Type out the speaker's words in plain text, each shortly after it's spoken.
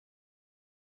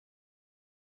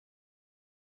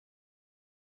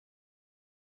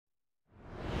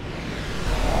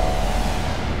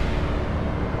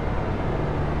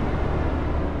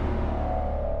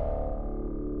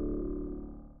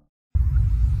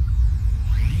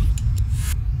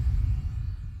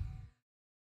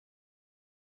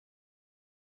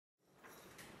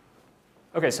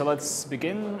Okay, so let's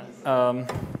begin.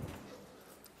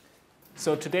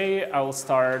 So today I will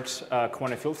start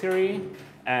quantum field theory,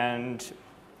 and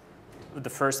the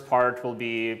first part will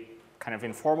be kind of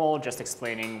informal, just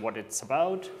explaining what it's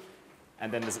about.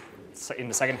 And then in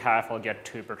the second half, I'll get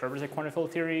to perturbative quantum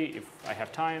field theory if I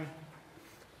have time.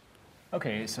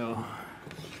 Okay, so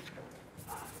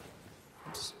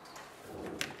oops.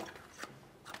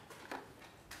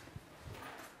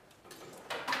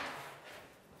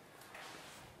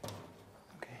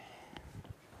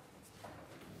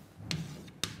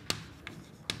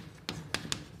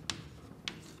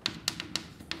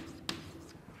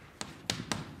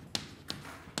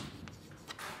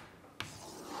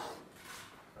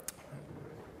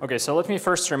 Okay, so let me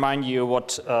first remind you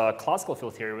what classical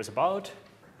field theory was about.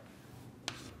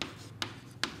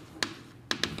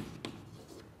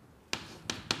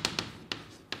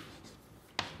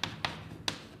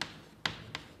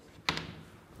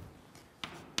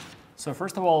 So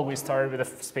first of all, we started with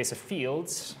a space of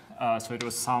fields. So it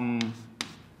was some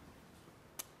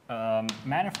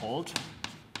manifold.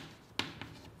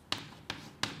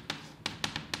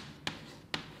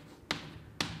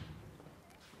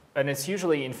 And it's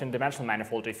usually infinite dimensional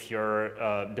manifold if your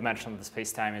dimension of the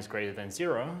space-time is greater than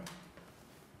 0.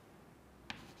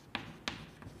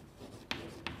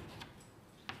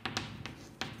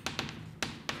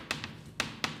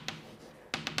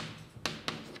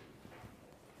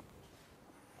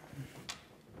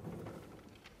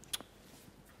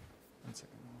 One second.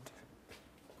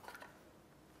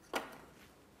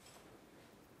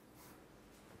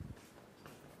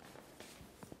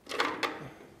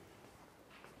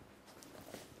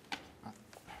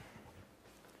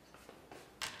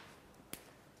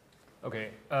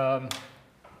 Okay,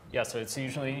 yeah, so it's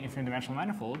usually infinite dimensional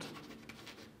manifold.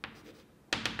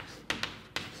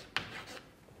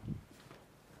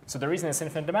 So the reason it's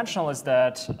infinite dimensional is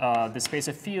that the space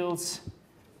of fields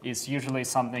is usually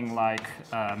something like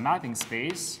a mapping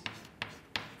space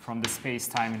from the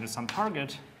space-time into some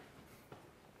target.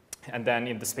 And then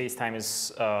if the space-time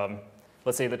is,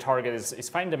 let's say the target is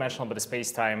finite dimensional, but the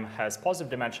space-time has positive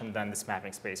dimension, then this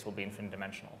mapping space will be infinite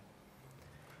dimensional.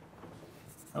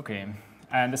 Okay,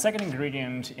 and the second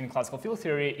ingredient in classical field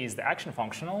theory is the action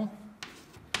functional.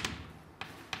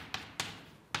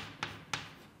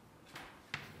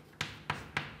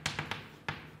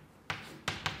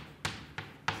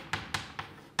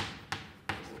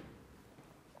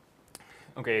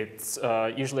 Okay, it's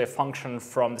usually a function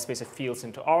from the space of fields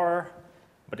into R,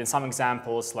 but in some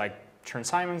examples, like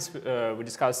Chern-Simons, we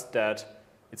discussed that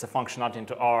it's a function not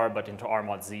into R, but into R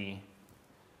mod Z.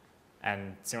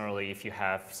 And similarly, if you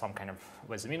have some kind of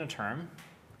Weizmann term.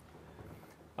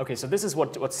 Okay, so this is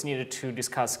what's needed to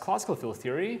discuss classical field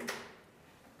theory.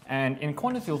 And in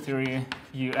quantum field theory,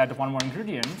 you add one more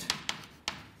ingredient.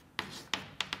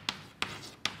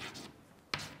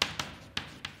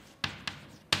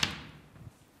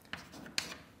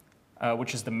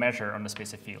 Which is the measure on the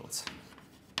space of fields.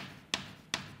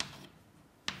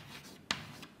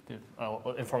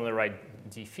 I'll informally write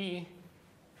d phi.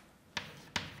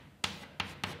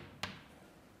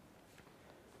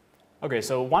 Okay,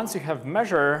 so once you have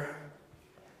measure,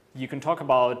 you can talk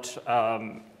about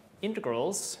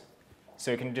integrals.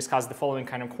 So you can discuss the following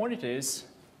kind of quantities.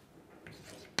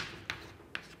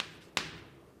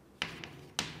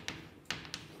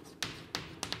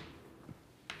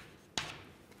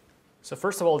 So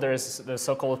first of all, there's the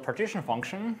so-called partition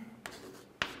function.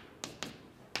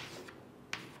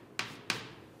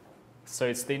 So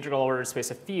it's the integral over the space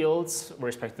of fields with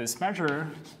respect to this measure,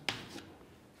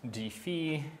 d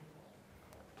phi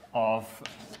of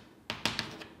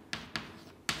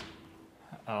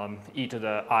e to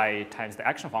the I times the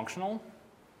action functional.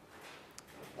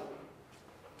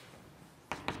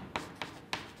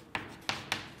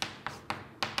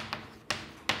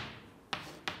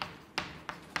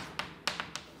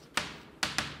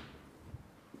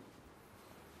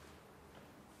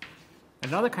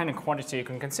 Another kind of quantity you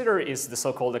can consider is the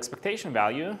so-called expectation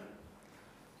value.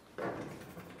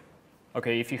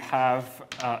 Okay, if you have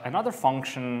another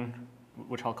function,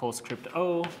 which I'll call script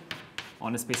O,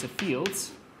 on a space of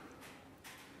fields,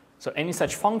 so any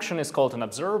such function is called an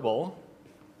observable.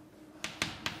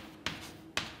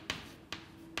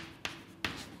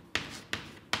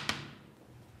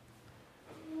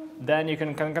 Then you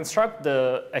can construct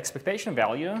the expectation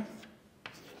value.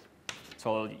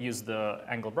 So I'll use the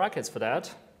angle brackets for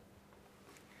that.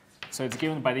 So it's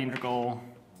given by the integral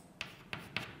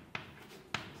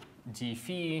d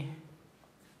phi,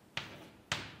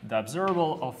 the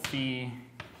observable of phi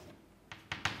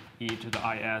e to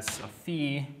the is of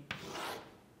phi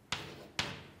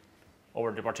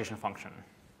over the partition function.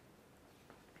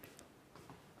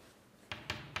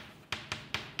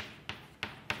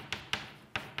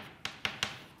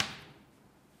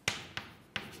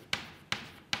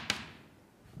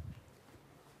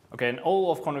 Okay, and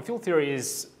all of quantum field theory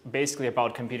is basically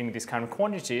about computing these kind of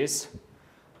quantities.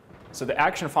 So the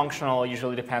action functional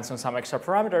usually depends on some extra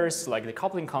parameters, like the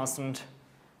coupling constant,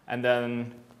 and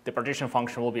then the partition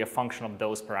function will be a function of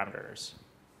those parameters.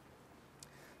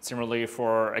 Similarly,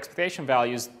 for expectation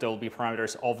values, there will be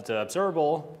parameters of the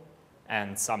observable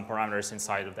and some parameters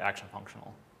inside of the action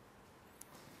functional.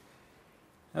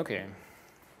 Okay.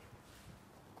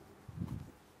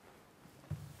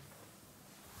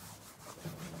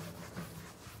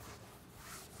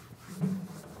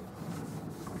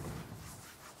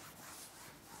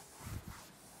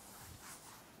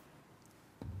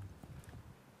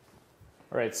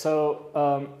 All right,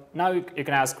 so now you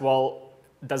can ask, well,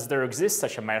 does there exist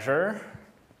such a measure,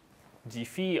 d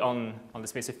phi, on the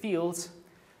space of fields?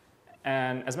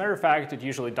 And as a matter of fact, it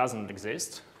usually doesn't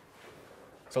exist.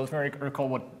 So let me recall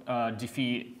what d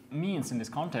phi means in this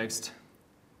context.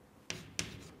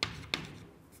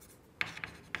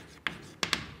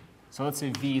 So let's say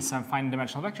V is some finite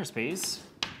dimensional vector space.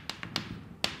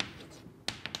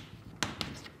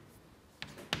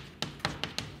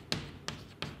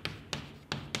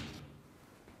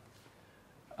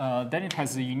 Then it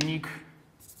has a unique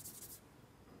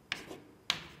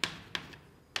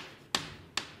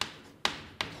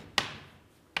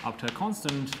up to a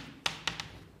constant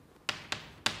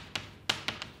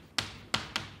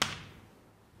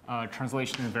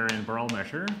translation invariant Borel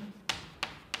measure.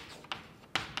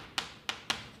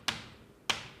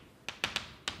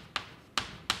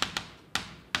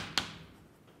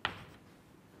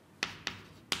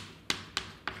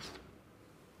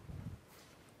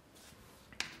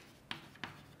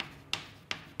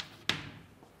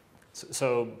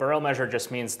 So Borel measure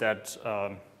just means that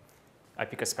I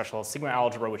pick a special sigma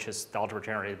algebra, which is the algebra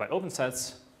generated by open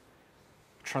sets.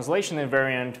 Translation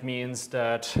invariant means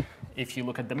that if you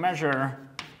look at the measure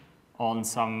on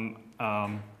some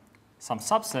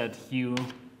subset U,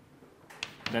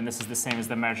 then this is the same as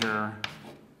the measure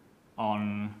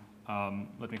on,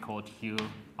 let me call it U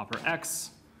upper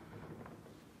X,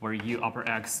 where U upper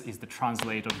X is the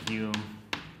translate of U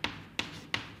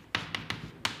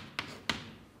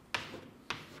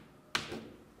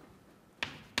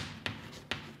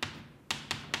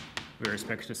with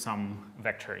respect to some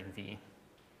vector in V.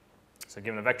 So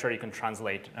given a vector, you can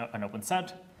translate an open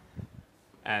set,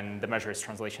 and the measure is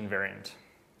translation invariant.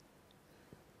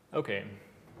 Okay.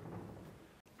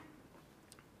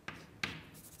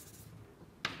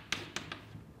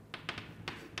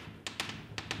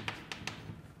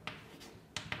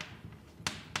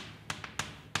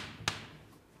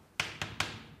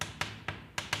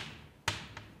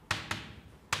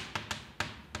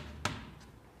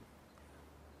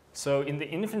 So in the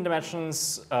infinite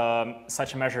dimensions,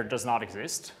 such a measure does not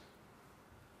exist.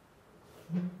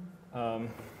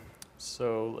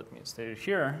 So let me state it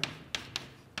here.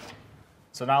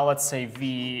 So now let's say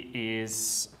V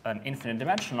is an infinite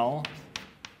dimensional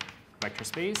vector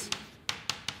space.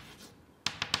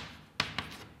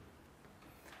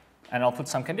 And I'll put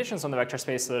some conditions on the vector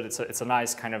space so that it's a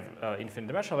nice kind of infinite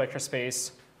dimensional vector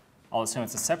space. I'll assume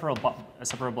it's a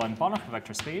separable and Banach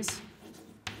vector space.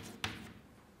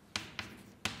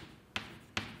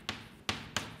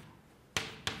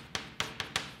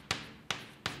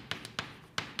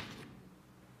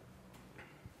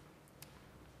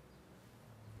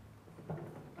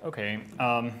 Okay,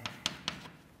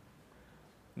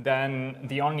 then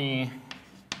the only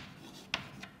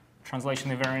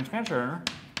translation invariant measure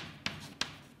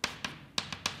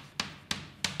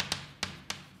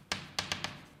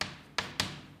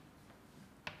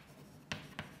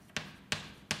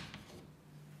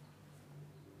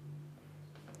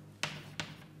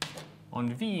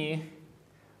on V,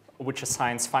 which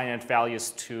assigns finite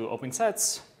values to open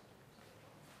sets,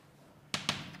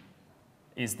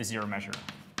 is the zero measure.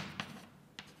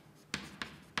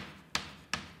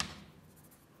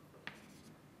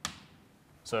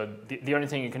 So the only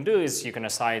thing you can do is you can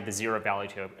assign the zero value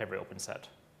to every open set.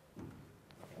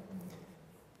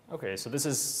 Okay, so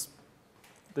this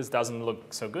doesn't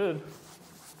look so good.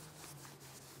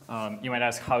 You might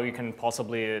ask how you can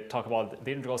possibly talk about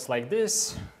the integrals like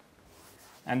this.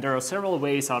 And there are several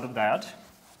ways out of that.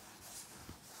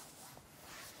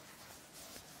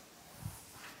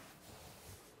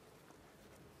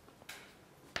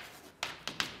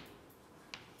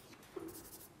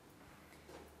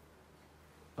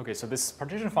 Okay, so this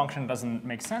partition function doesn't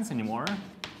make sense anymore.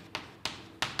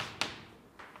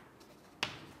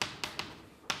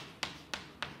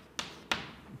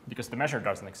 because the measure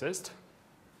doesn't exist.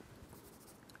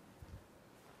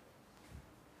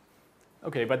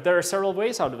 Okay, but there are several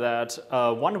ways out of that.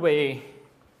 One way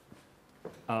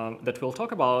that we'll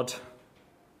talk about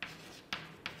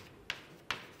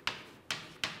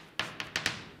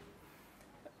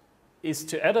is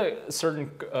to add a certain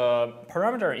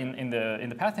parameter in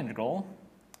the path integral.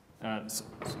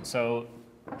 So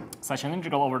such an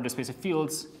integral over the space of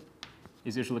fields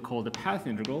is usually called the path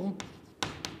integral.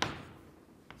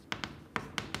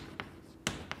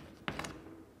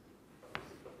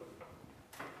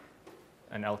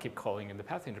 And I'll keep calling it the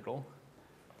path integral.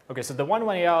 Okay, so the one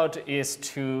way out is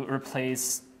to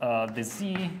replace the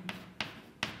z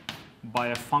by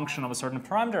a function of a certain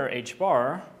parameter h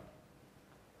bar.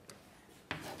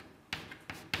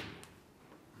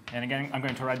 And again, I'm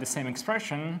going to write the same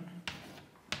expression,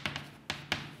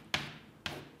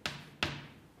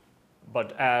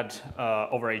 but add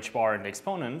over h bar in the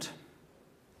exponent.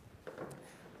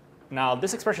 Now,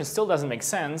 this expression still doesn't make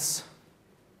sense.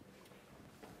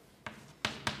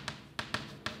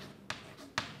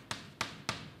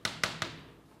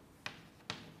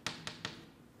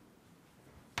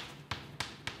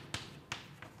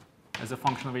 As a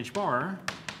function of h bar.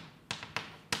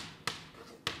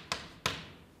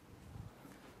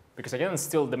 Because again,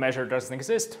 still the measure doesn't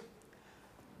exist.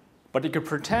 But you could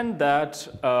pretend that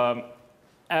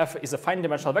f is a finite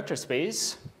dimensional vector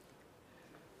space,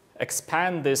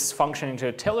 expand this function into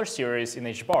a Taylor series in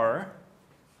h bar,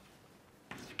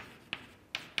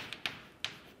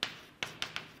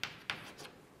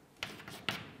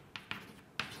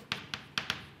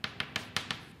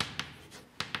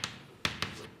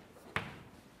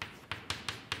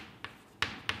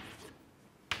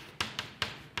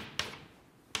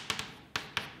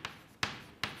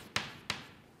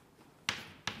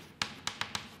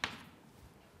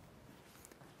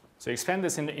 so you expand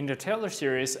this into Taylor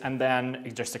series, and then you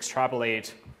just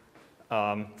extrapolate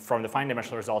from the finite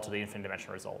dimensional result to the infinite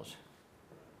dimensional result.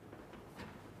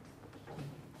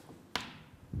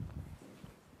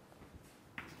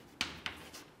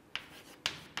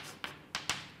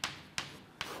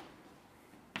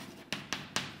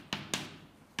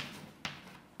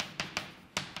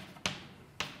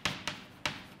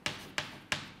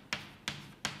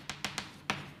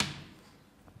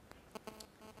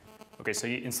 Okay, so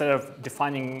instead of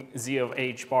defining z of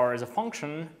h bar as a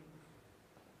function,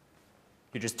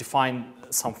 you just define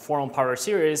some formal power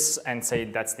series and say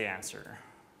that's the answer.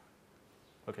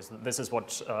 Okay, so this is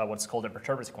what's called a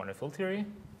perturbative quantum field theory.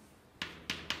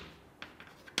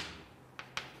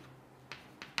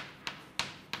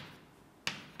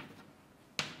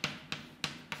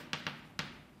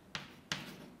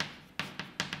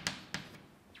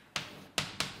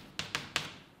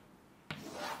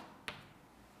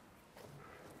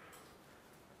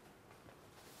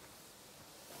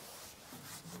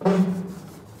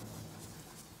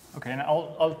 Okay, and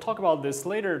I'll talk about this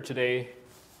later today,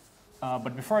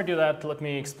 but before I do that, let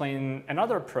me explain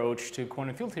another approach to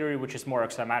quantum field theory, which is more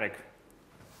axiomatic.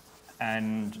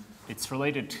 And it's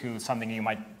related to something you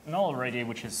might know already,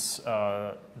 which is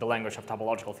the language of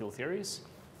topological field theories.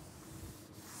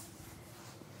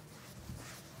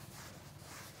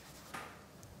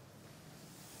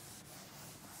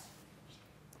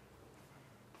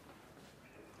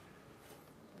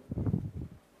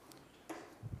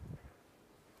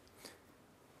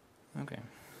 Okay.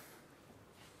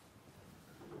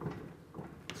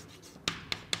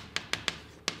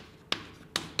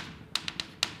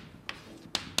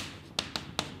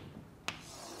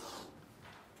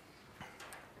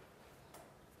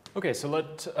 Okay, so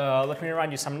let me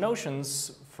remind you some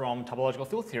notions from topological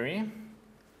field theory.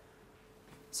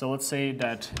 So let's say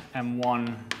that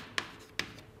M1,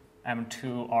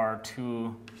 M2 are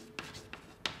two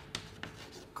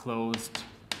closed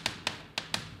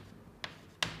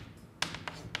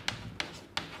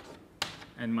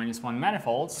n-1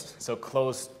 manifolds. So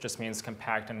closed just means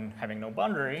compact and having no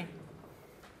boundary.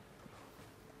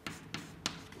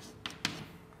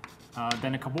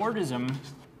 Then a cobordism,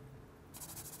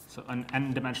 so an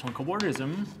n-dimensional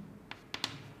cobordism,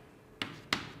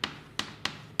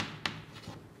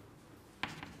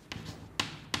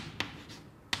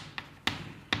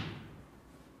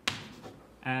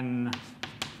 n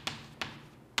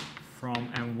from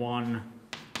M1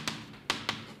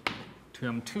 to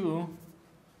M2.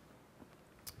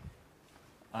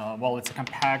 Well, it's a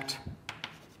compact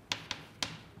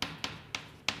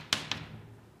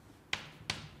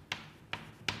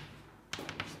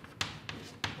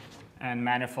and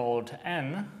manifold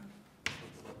n.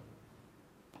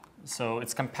 So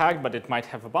it's compact, but it might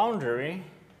have a boundary.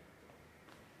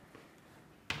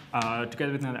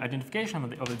 together with an identification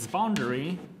of its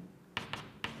boundary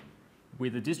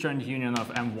with the disjoint union of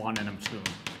M1 and M2.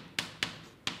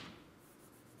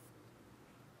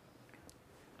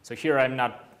 So here I'm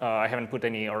not, I haven't put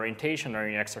any orientation or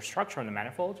any extra structure on the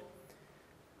manifold.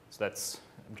 So that's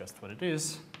just what it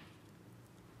is.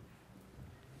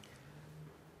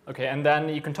 Okay, and then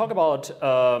you can talk about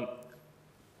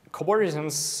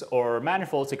cobordisms or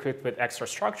manifolds equipped with extra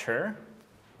structure.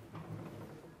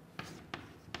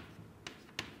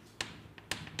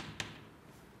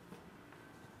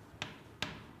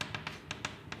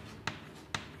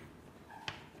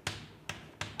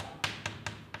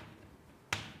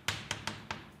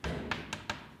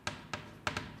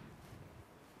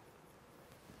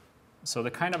 So the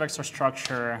kind of extra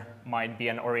structure might be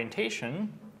an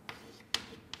orientation.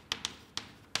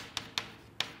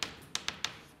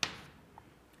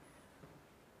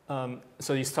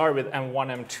 So you start with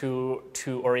M1, M2,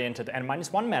 two oriented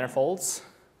n-1 manifolds,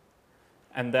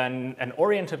 and then an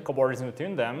oriented cobordism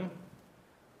between them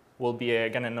will be,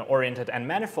 again, an oriented n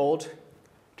manifold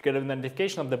together with an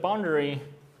identification of the boundary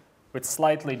with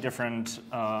slightly different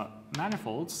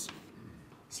manifolds.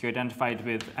 So you identify it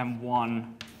with M1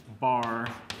 bar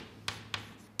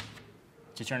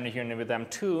disjoint union with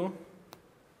M2,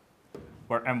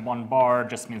 where M1 bar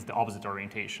just means the opposite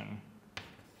orientation.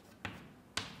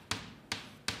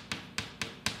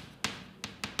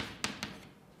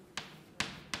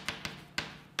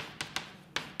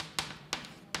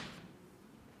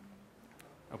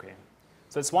 Okay,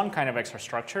 so it's one kind of extra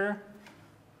structure.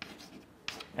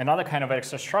 Another kind of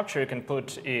extra structure you can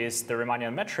put is the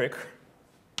Riemannian metric.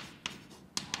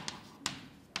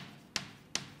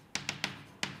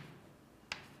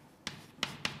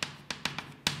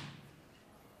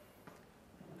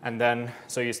 And then,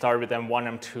 so you start with M1,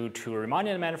 M2, two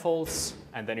Riemannian manifolds,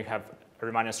 and then you have a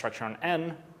Riemannian structure on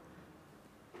N,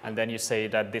 and then you say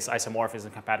that this isomorphism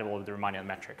is compatible with the Riemannian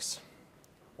metrics.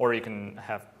 Or you can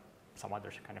have some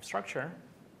other kind of structure.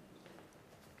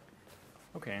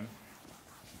 Okay.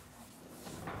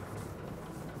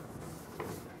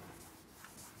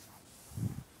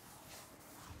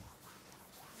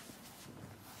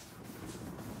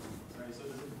 Sorry, so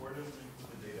does the cobordism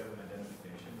include the data of an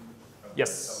identification?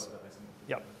 Yes.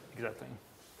 Yeah, exactly.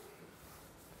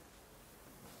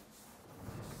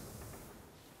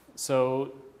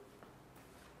 So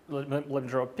let me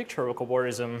draw a picture of a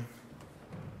cobordism.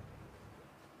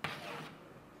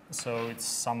 So it's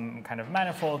some kind of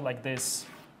manifold like this.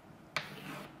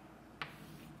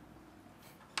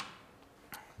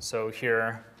 So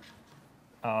here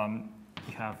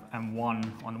you have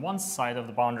M1 on one side of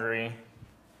the boundary,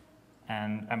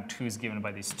 and M2 is given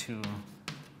by these two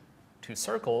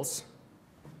circles.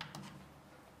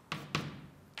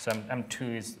 So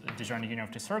M2 is the disjoint union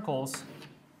of two circles,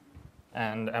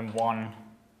 and M1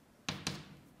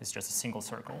 is just a single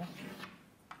circle.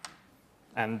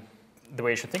 And the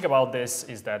way you should think about this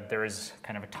is that there is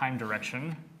kind of a time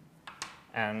direction,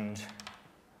 and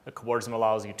the cobordism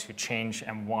allows you to change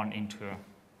M1 into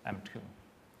M2.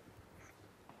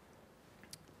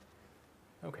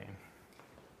 Okay.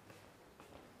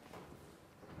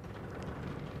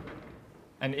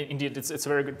 And indeed, it's a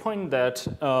very good point that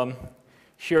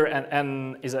here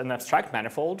N is an abstract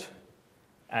manifold,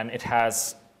 and it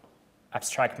has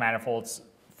abstract manifolds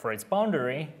for its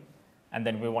boundary, and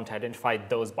then we want to identify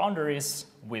those boundaries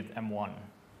with M1.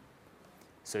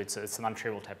 So it's an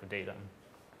untrivial type of data.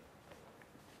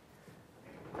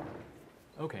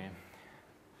 Okay.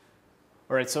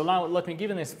 All right, so now let me give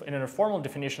this in a formal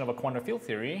definition of a quantum field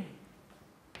theory.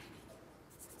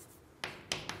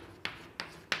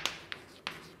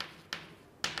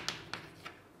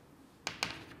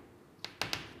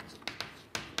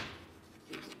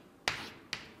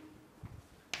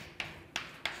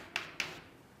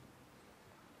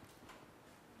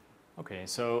 Okay,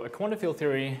 so a quantum field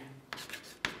theory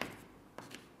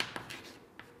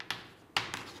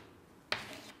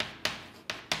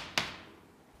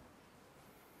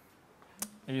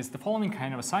is the following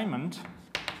kind of assignment.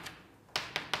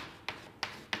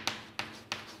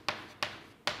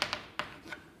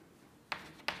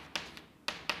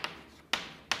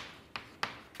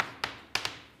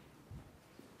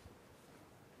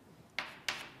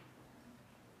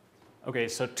 Okay,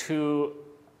 so to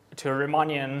a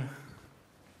Riemannian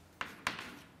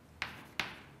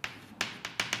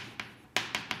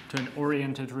to an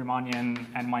oriented Riemannian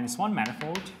n-1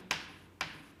 manifold,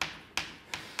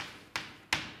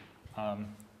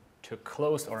 to a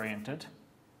closed oriented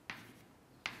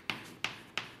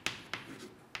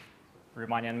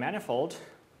Riemannian manifold,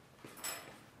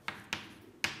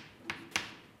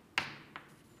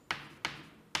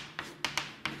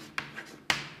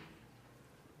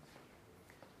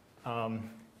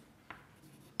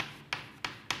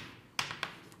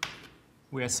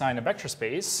 we assign a vector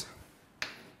space.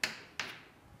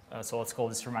 So let's call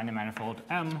this Riemannian manifold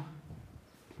M.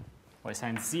 We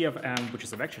assign Z of M, which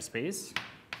is a vector space.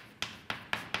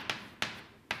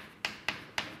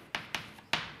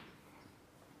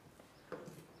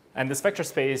 And this vector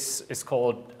space is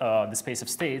called the space of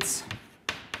states.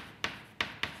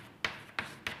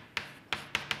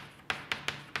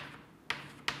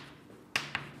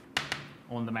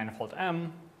 On the manifold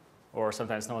M, or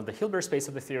sometimes known as the Hilbert space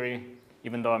of the theory,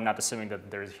 even though I'm not assuming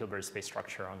that there is a Hilbert space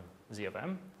structure on Z of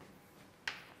M.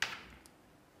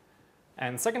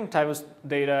 And second type of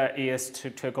data is to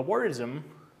a cobordism.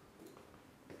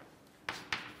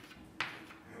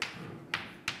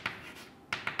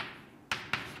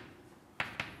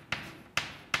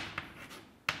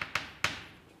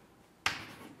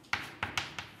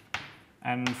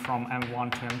 And from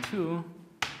M1 to M2,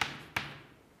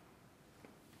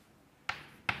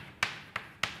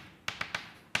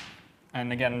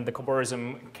 and again, the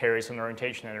cobordism carries an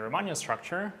orientation and a Riemannian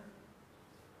structure.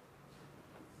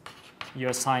 You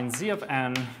assign Z of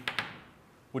n,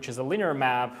 which is a linear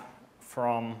map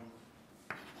from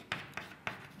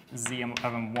Z of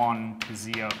M1 to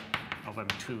Z of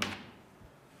M2.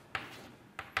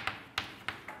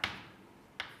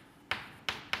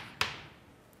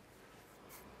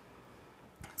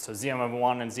 So Z of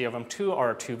M1 and Z of M2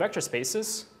 are two vector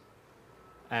spaces,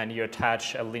 and you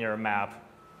attach a linear map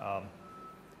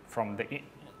from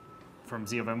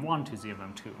Z of M1 to Z of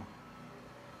M2.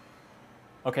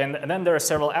 Okay, and then there are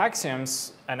several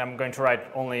axioms, and I'm going to write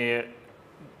only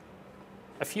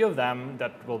a few of them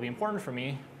that will be important for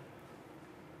me.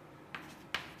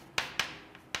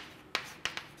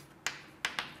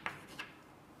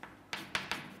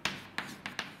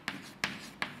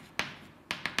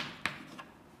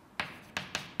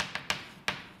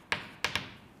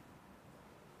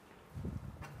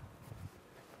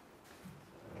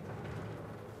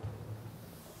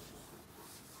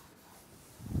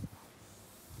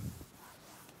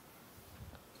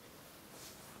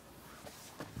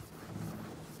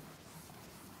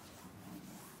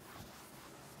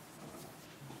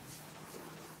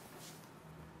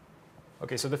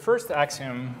 Okay, so the first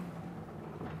axiom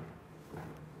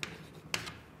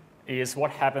is what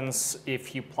happens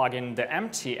if you plug in the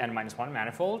empty n-1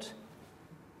 manifold.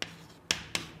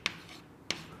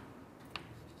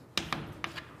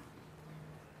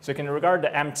 So you can regard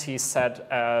the empty set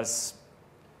as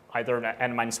either an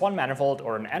n-1 manifold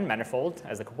or an n manifold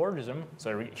as the cobordism.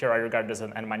 So here I regard it as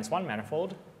an n-1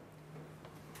 manifold.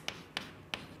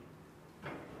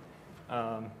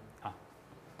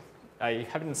 I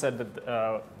haven't said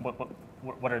that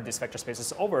what are these vector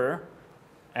spaces over,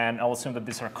 and I'll assume that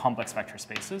these are complex vector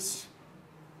spaces.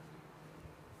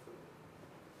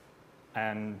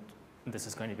 And this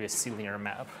is going to be a C-linear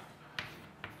map.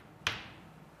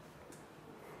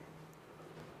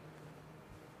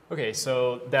 Okay,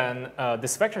 so then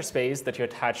this vector space that you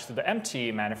attach to the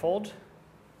empty manifold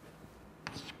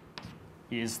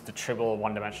is the trivial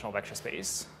one-dimensional vector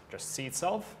space, just C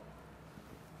itself.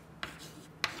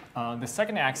 The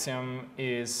second axiom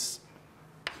is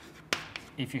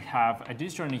if you have a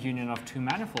disjoint union of two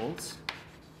manifolds,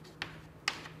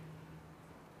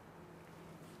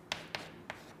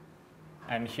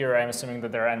 and here I'm assuming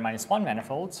that there are n-1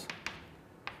 manifolds,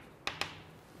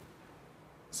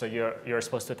 so you're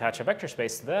supposed to attach a vector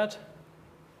space to that,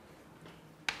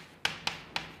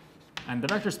 and the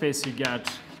vector space you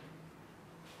get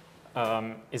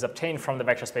is obtained from the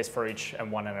vector space for each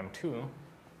M1 and M2.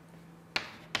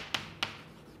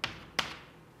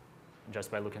 Just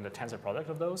by looking at the tensor product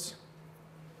of those.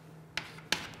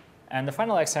 And the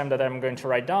final axiom that I'm going to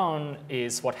write down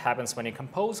is what happens when you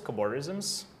compose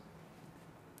cobordisms.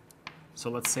 So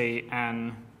let's say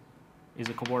N is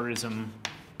a cobordism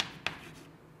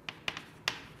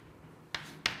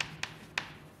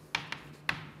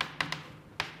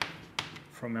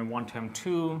from M1 to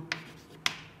M2,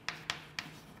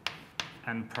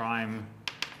 N prime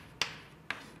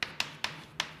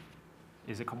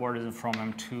is a cobordism from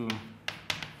M2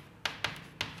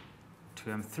 to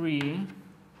M3.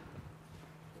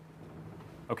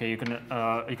 Okay, you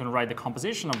can write the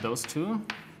composition of those two.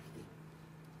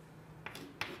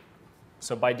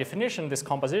 So by definition, this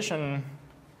composition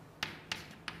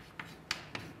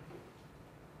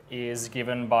is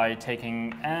given by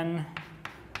taking n,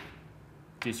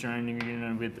 disjoint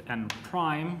union with n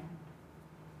prime,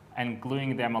 and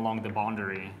gluing them along the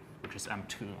boundary, which is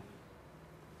M2.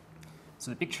 So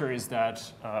the picture is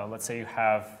that let's say you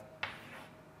have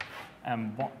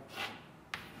M1,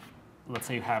 let's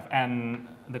say you have n,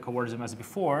 the cobordism as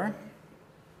before,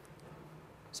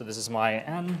 So this is my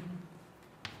n.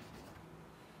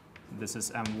 This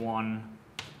is M1.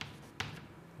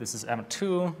 This is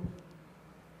M2.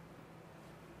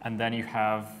 And then you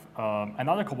have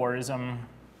another cobordism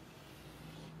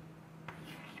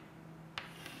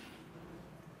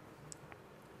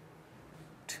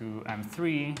to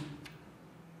M3.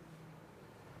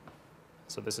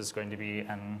 So this is going to be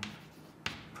N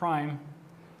prime.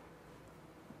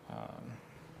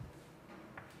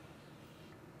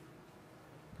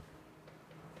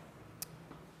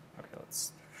 Okay,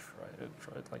 let's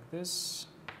try it like this.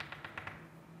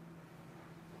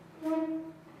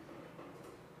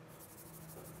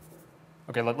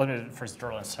 Okay, let me first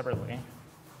draw them separately.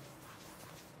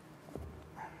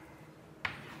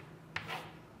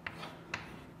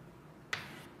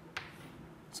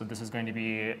 So this is going to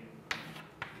be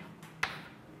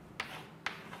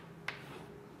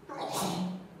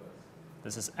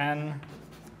this is n,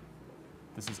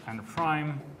 this is n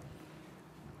prime,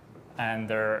 and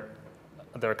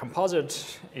their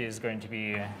composite is going to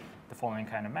be the following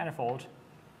kind of manifold.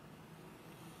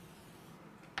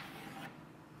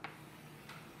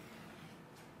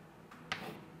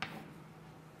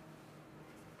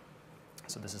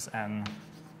 So this is n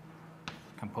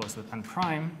composed with n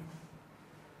prime.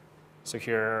 So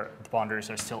here the boundaries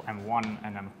are still M1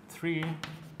 and M3,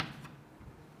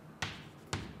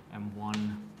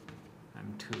 M1,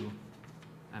 M2,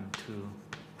 M2,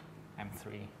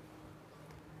 M3.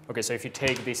 Okay, so if you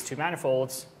take these two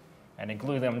manifolds and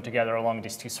glue them together along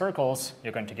these two circles,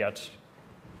 you're going to get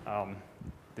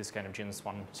this kind of genus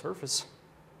 1 surface.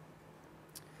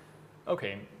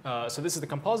 Okay, so this is the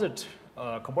composite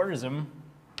cobordism.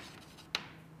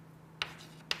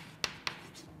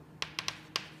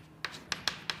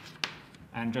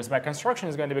 And just by construction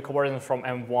is going to be cobordism from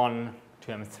M1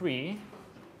 to M3.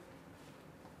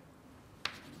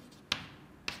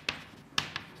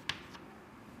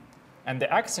 And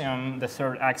the axiom, the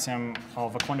third axiom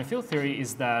of a quantum field theory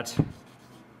is that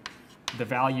the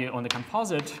value on the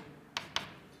composite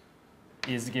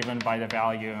is given by the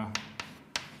value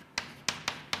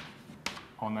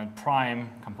on n prime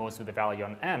composed with the value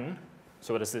on n.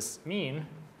 So what does this mean?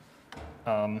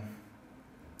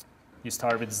 You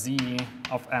start with z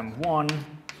of M1,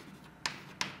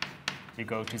 you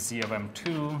go to z of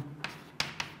M2,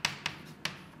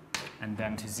 and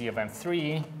then to z of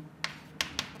M3.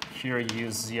 Here you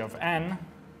use z of n.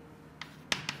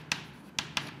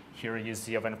 Here you use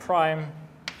z of n prime.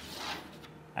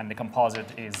 And the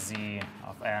composite is z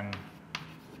of n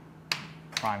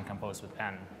prime composed with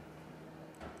n.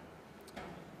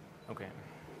 Okay.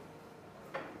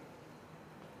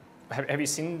 Have you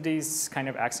seen these kind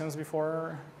of axioms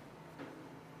before?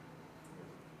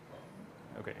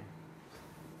 Okay.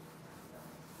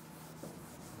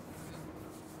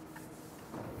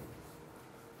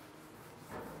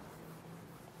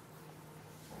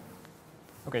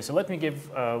 Okay, so let me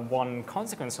give one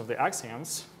consequence of the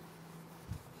axioms.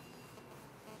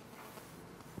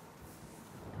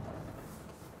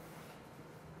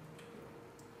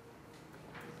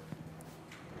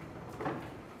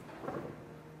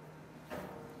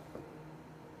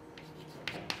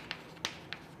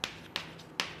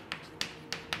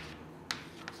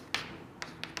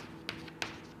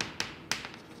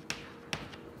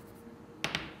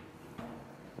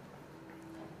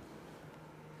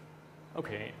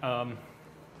 Okay.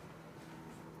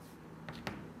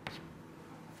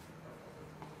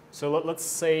 So let's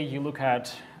say you look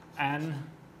at N,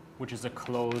 which is a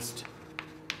closed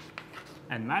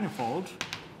N manifold.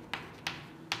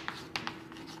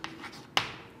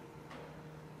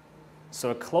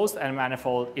 So a closed N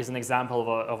manifold is an example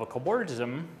of a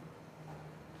cobordism.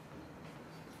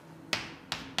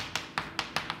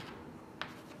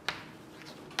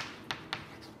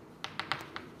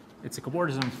 It's a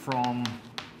cobordism from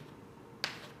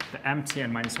the empty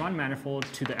n-1 manifold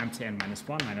to the empty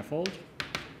n-1 manifold.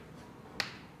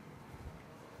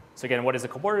 So again, what is a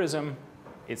cobordism?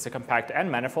 It's a compact N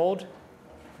manifold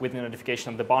with the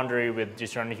notification of the boundary with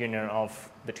degenerate union of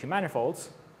the two manifolds.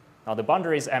 Now the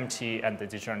boundary is empty and the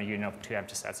degenerate union of two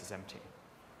empty sets is empty.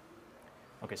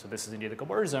 Okay, so this is indeed a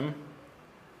cobordism.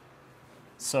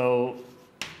 So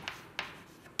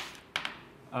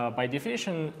by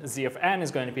definition, Z of n is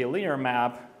going to be a linear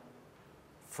map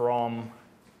from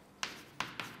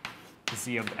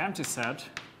Z of the empty set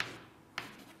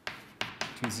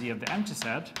to Z of the empty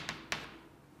set.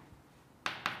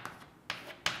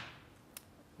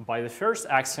 By the first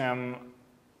axiom,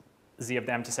 Z of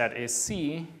the empty set is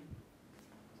C,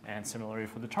 and similarly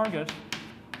for the target.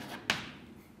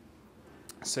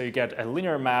 So you get a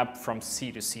linear map from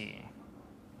C to C.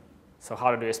 So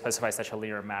how do you specify such a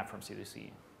linear map from C to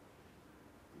C?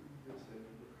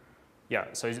 Yeah,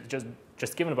 so it's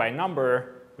just given by a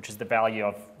number, which is the value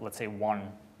of, let's say,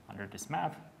 1 under this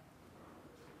map.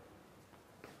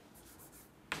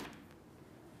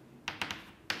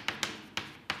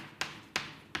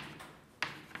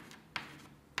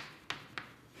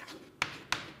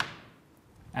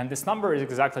 And this number is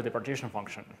exactly the partition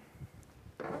function.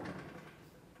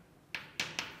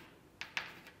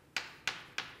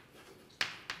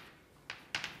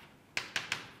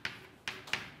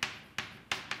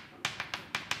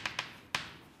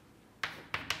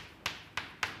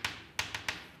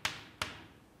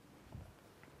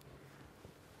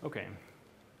 Okay.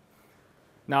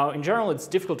 Now, in general, it's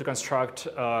difficult to construct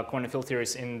quantum field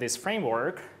theories in this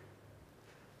framework.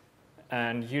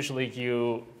 And usually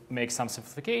you make some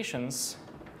simplifications.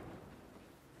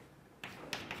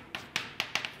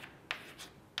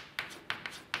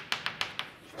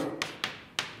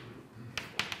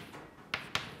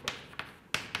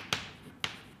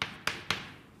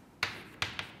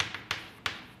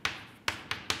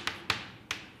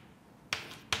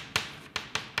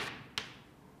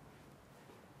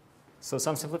 So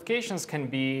some simplifications can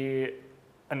be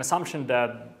an assumption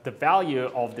that the value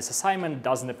of this assignment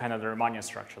doesn't depend on the Riemannian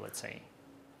structure, let's say.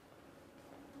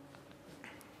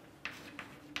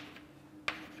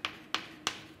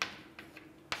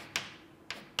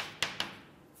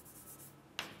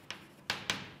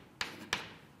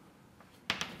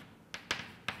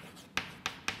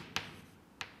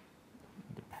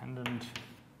 Dependent.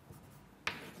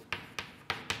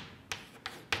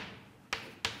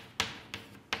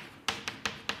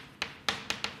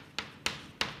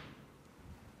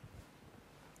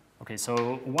 Okay,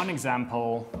 so one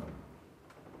example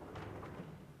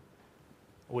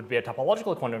would be a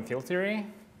topological quantum field theory.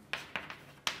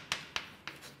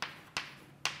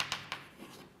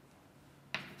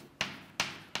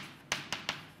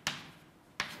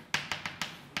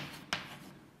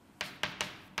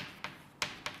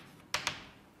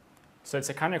 So it's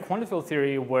a kind of quantum field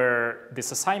theory where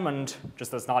this assignment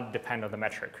just does not depend on the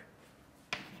metric.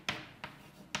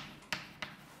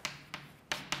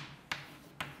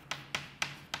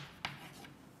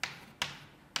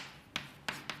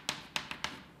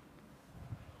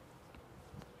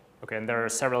 Okay, and there are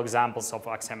several examples of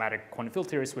axiomatic quantum field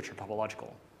theories which are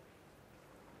topological.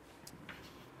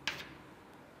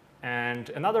 And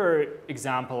another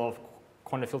example of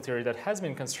quantum field theory that has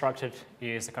been constructed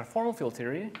is the conformal field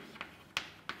theory.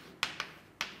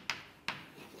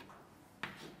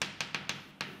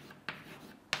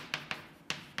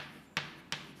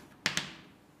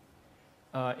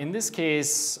 In this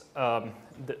case,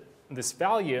 this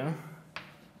value,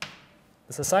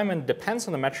 this assignment depends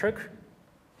on the metric,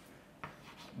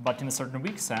 but in a certain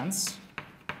weak sense.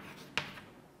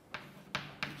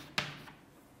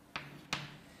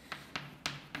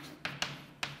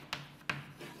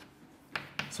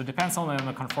 So it depends only on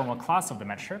the conformal class of the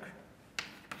metric.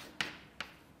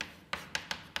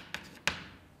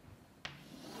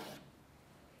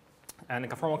 And the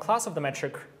conformal class of the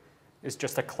metric is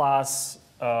just a class,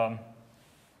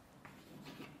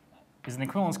 is an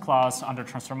equivalence class under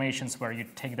transformations where you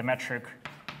take the metric,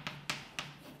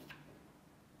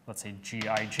 let's say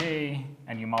Gij,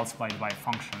 and you multiply it by a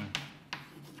function.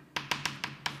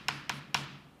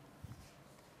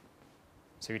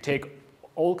 So you take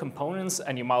all components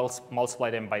and you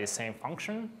multiply them by the same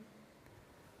function.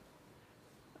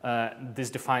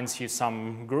 This defines you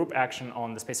some group action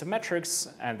on the space of metrics,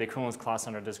 and the equivalence class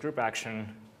under this group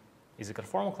action is a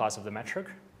conformal class of the metric.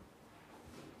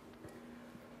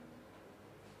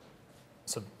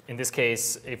 So in this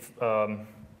case, if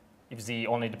Z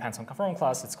only depends on conformal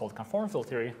class, it's called conformal field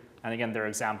theory. And again, there are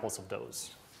examples of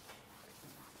those.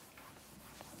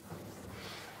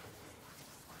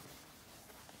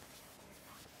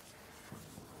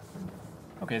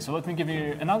 Okay, so let me give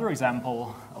you another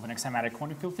example of an axiomatic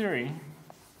quantum field theory.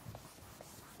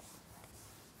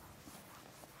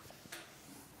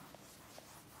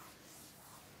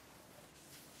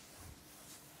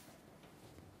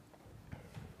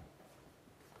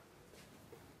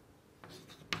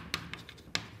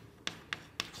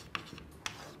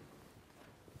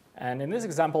 And in this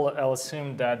example, I'll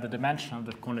assume that the dimension of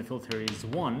the quantum field theory is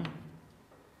 1.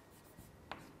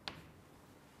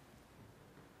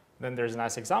 Then there's a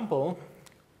nice example.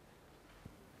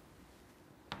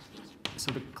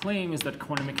 So the claim is that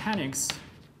quantum mechanics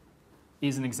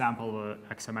is an example of an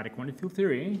axiomatic quantum field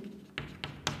theory.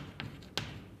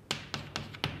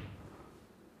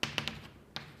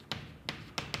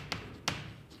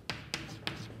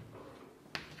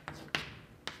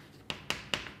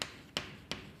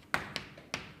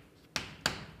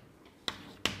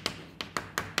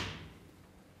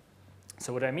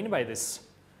 So what I mean by this,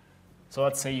 so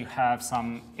let's say you have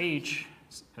some H,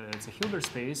 it's a Hilbert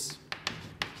space,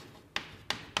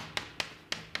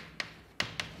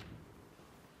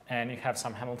 and you have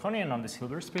some Hamiltonian on this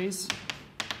Hilbert space.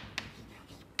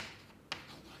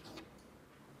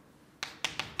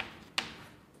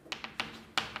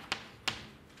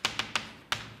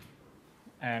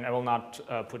 And I will not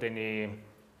put any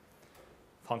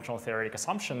functional theoretic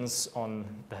assumptions on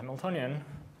the Hamiltonian,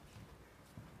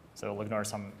 so I'll ignore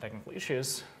some technical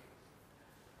issues.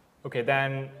 Okay,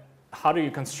 then how do you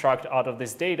construct out of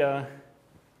this data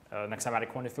an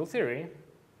axiomatic quantum field theory?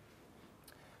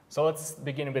 So let's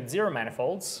begin with zero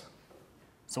manifolds.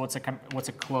 So what's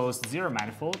a closed zero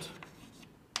manifold?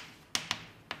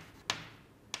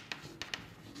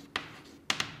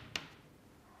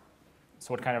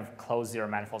 So what kind of closed zero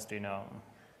manifolds do you know?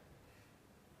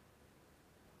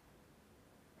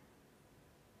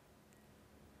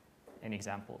 Any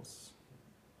examples?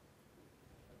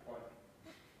 A point.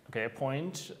 Okay, a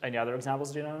point. Any other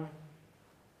examples do you know?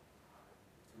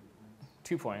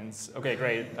 2 points. Okay,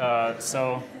 great.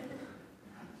 So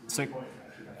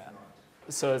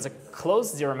it's a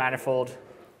closed zero manifold.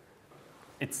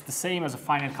 It's the same as a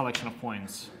finite collection of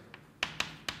points.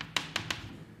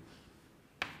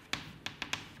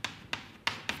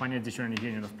 Finite determinate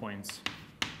union of points.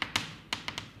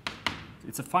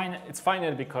 It's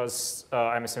finite because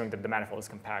I'm assuming that the manifold is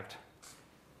compact.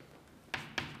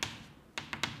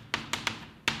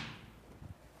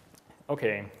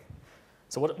 Okay,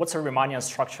 so what's a Riemannian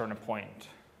structure on a point?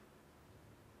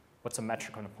 What's a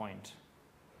metric on a point?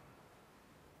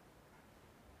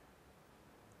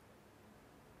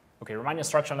 Okay, Riemannian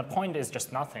structure on a point is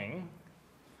just nothing.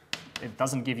 It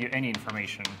doesn't give you any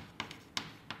information.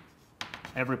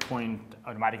 Every point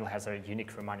automatically has a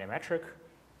unique Riemannian metric.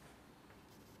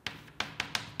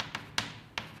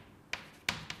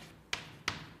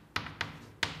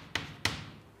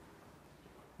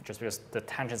 Just because the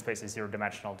tangent space is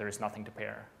zero-dimensional, there is nothing to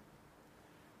pair.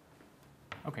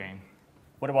 Okay,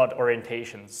 what about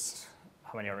orientations?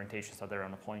 How many orientations are there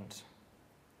on a point?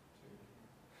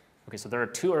 Okay, so there are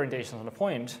 2 orientations on a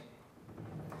point.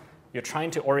 You're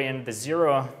trying to orient the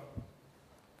zero.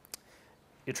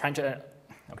 You're trying to,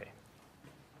 okay.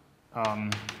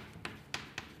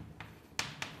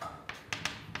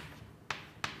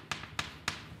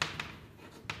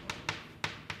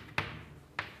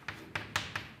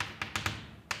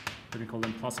 We call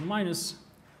them plus and minus.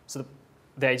 So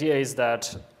the idea is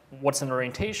that what's an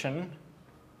orientation?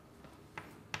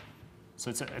 So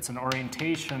it's an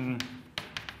orientation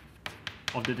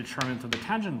of the determinant of the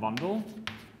tangent bundle.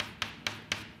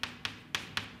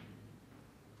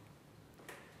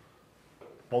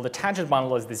 Well, the tangent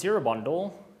bundle is the zero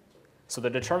bundle. So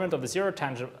the determinant of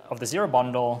the zero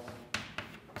bundle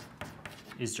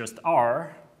is just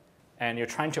R, and you're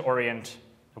trying to orient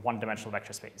a one-dimensional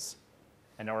vector space.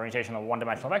 And the orientation of a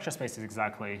one-dimensional vector space is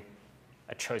exactly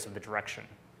a choice of the direction.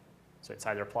 So it's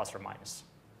either plus or minus.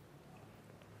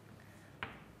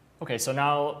 Okay, so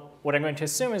now what I'm going to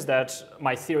assume is that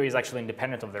my theory is actually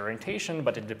independent of the orientation,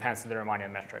 but it depends on the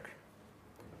Riemannian metric.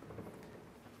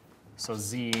 So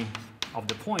Z of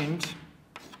the point,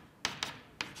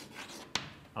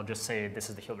 I'll just say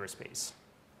this is the Hilbert space.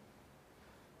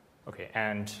 Okay,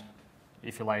 and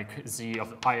if you like, Z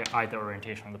of either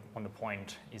orientation on the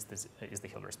point is the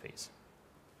Hilbert space.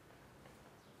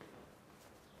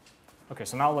 Okay,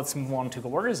 so now let's move on to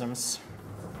logarithms.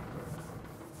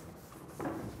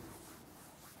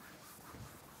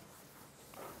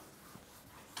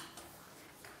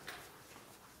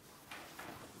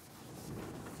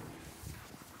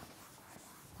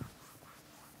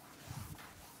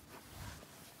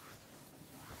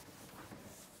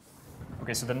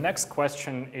 Okay, so the next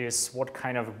question is what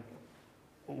kind of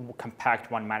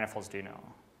compact one-manifolds do you know?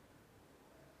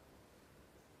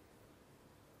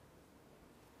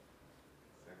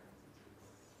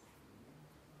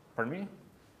 Pardon me?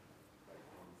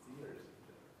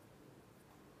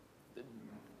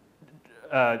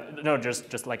 No,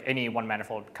 just like any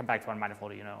one-manifold, compact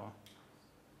one-manifold, you know.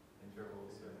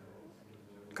 Intervals.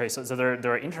 Okay, so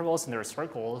there are intervals and there are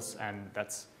circles, and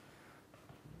that's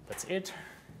it.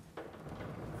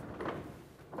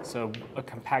 So a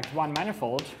compact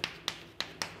one-manifold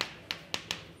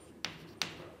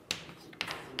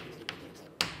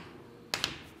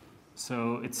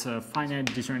so it's a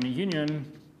finite determinate union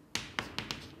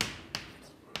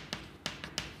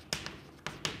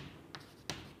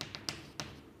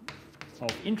of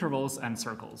intervals and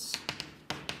circles.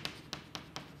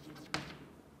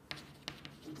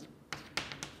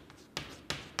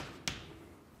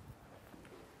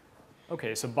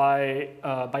 Okay, so by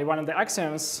one of the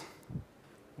axioms,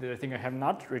 that I think I have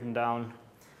not written down.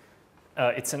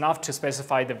 It's enough to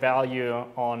specify the value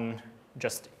on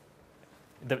just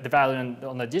the value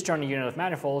on the disjoint unit of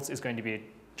manifolds is going to be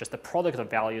just the product of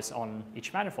values on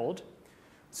each manifold.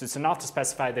 So it's enough to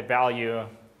specify the value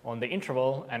on the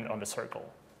interval and on the circle.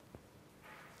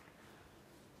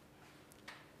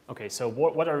 Okay, so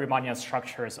what are Riemannian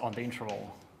structures on the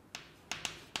interval?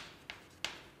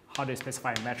 How do you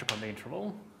specify a metric on the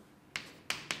interval?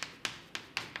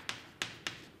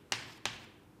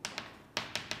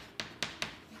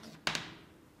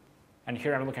 And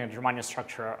here I'm looking at the Riemannian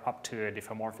structure up to a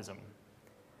diffeomorphism.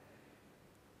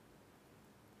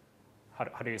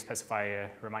 How do you specify a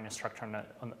Riemannian structure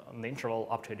on the interval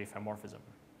up to a diffeomorphism?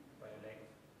 By length?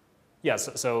 Yes,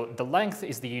 so the length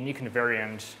is the unique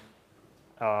invariant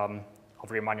of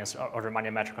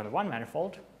Riemannian metric on the one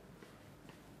manifold.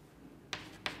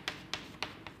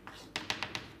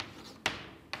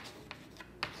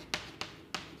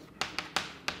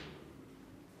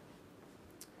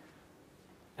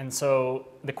 And so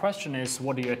the question is,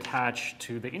 what do you attach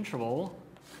to the interval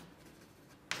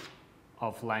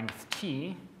of length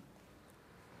t?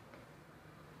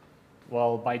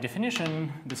 Well, by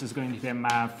definition, this is going to be a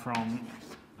map from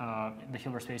the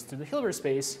Hilbert space to the Hilbert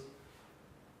space.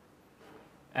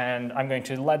 And I'm going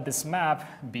to let this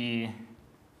map be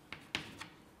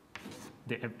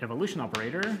the evolution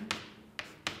operator,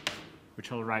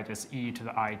 which I'll write as e to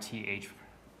the I t h,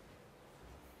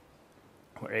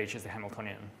 where h is the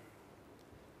Hamiltonian.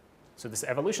 So this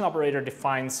evolution operator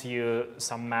defines you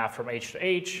some map from h to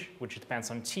h, which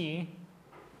depends on t.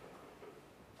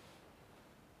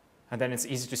 And then it's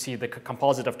easy to see the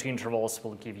composite of two intervals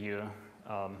will give you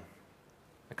a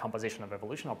composition of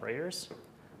evolution operators.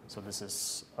 So this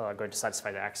is going to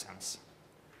satisfy the axioms.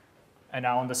 And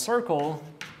now on the circle,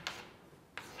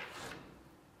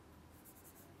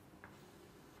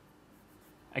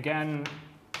 again,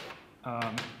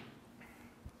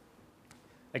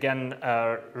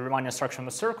 Riemannian structure on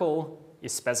the circle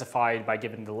is specified by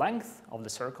giving the length of the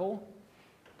circle.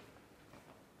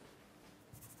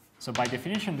 So by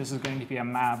definition, this is going to be a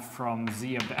map from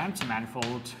Z of the empty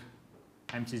manifold,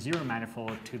 empty zero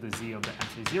manifold, to the Z of the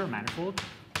empty zero manifold,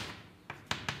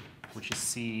 which is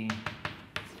C,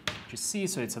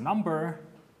 so it's a number.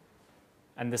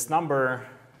 And this number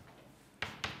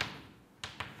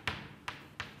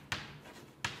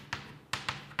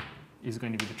is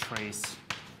going to be the trace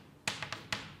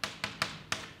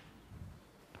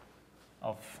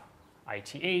of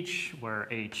ITH, where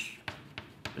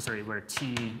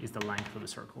T is the length of the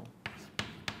circle.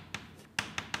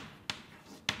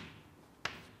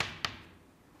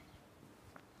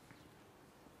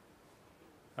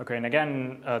 Okay, and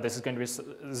again, this is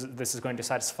going to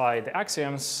satisfy the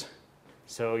axioms.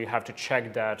 So you have to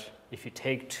check that if you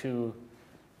take two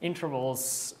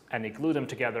intervals and you glue them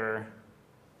together,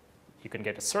 you can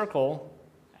get a circle.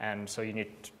 And so you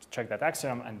need to check that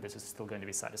axiom, and this is still going to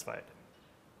be satisfied.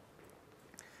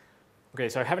 Okay,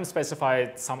 so I haven't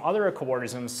specified some other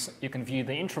coordinates. You can view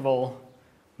the interval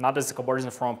not as a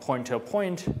coordinate from a point to a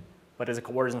point, but as a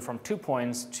coordinate from 2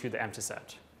 points to the empty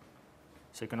set.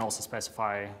 So you can also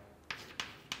specify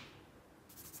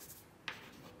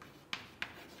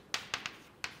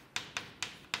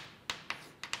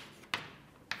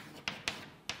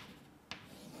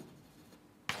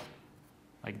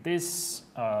like this,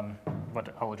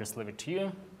 but I will just leave it to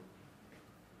you.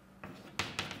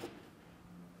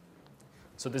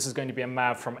 So this is going to be a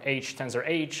map from H tensor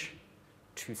H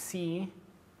to C,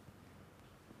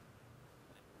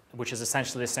 which is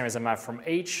essentially the same as a map from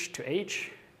H to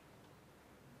H.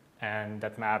 And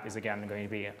that map is, again, going to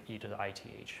be e to the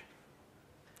ITH.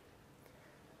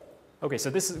 OK,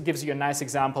 so this gives you a nice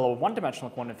example of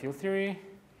one-dimensional quantum field theory,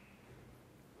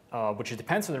 which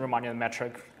depends on the Riemannian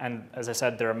metric. And as I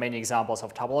said, there are many examples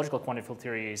of topological quantum field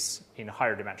theories in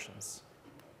higher dimensions.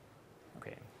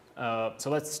 OK, so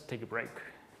let's take a break.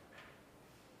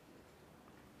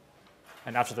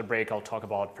 And after the break, I'll talk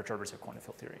about perturbative quantum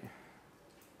field theory.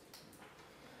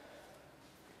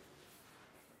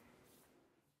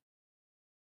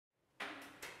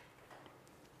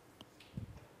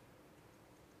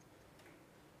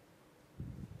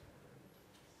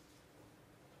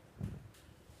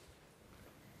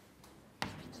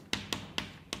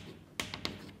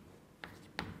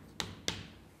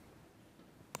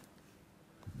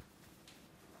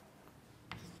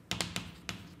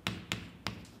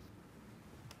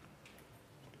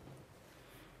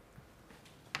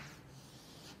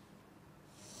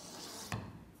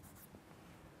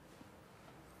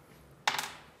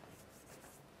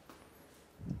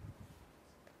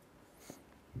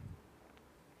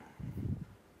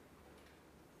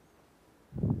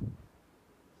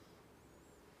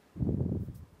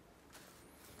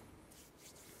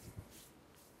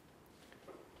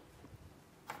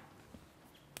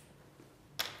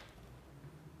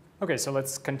 Okay, so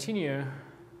let's continue.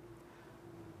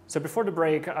 So before the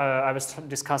break, I was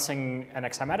discussing an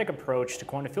axiomatic approach to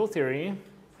quantum field theory.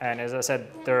 And as I said,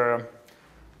 there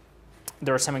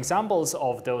are some examples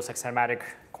of those axiomatic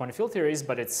quantum field theories,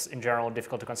 but it's in general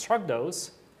difficult to construct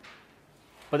those.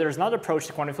 But there's another approach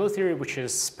to quantum field theory, which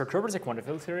is perturbative quantum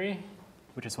field theory,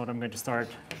 which is what I'm going to start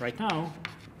right now.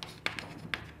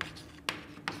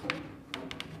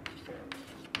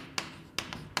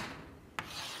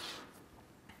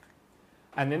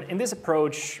 And in this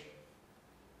approach,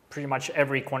 pretty much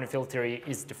every quantum field theory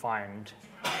is defined.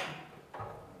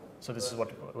 So this is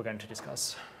what we're going to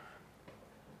discuss.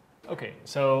 Okay,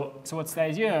 so what's the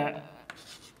idea?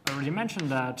 I already mentioned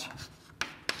that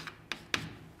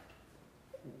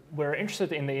we're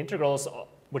interested in the integrals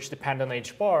which depend on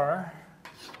h bar.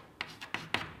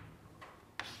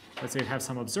 Let's say it has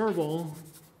some observable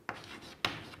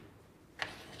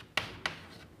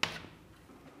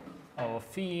of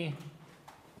phi,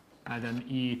 and then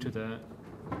e to the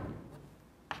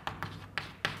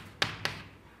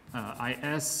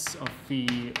is of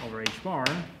phi over h bar.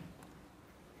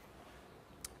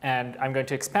 And I'm going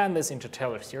to expand this into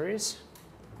Taylor series.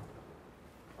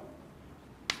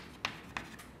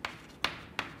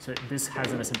 So this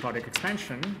has an asymptotic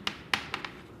expansion.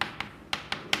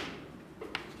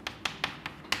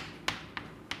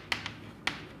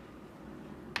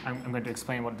 I'm going to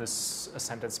explain what this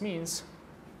sentence means.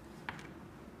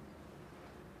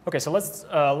 Okay, so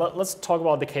let's talk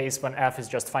about the case when F is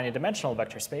just finite dimensional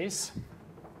vector space.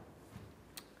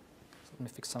 So let me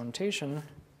fix some notation.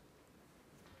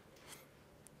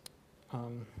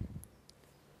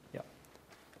 Yeah.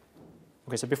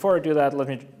 Okay, so before I do that, let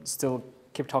me still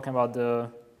keep talking about the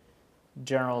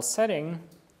general setting.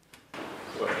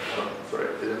 Sorry,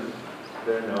 isn't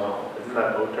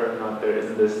that O term not there?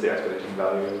 Isn't this the expectation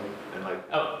value? And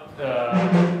like,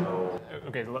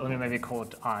 Okay, let me maybe call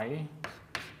it I.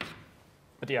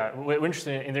 But yeah, we're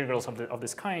interested in integrals of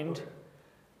this kind. Okay.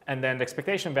 And then the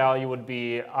expectation value would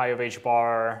be I of h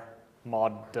bar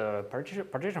mod the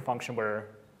partition function where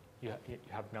you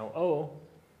have no O.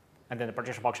 And then the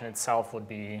partition function itself would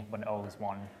be when O is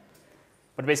 1.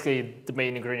 But basically, the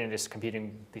main ingredient is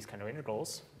computing these kind of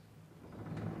integrals.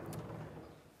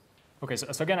 Okay, so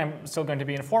again, I'm still going to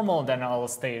be informal, and then I'll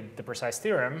state the precise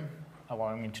theorem,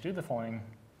 allowing me to do the following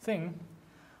thing.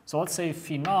 So let's say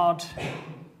phi naught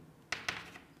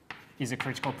is a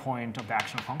critical point of the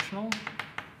action functional.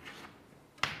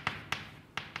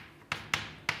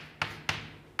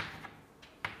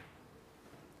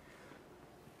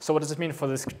 So what does it mean for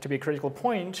this to be a critical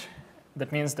point?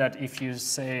 That means that if you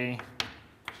say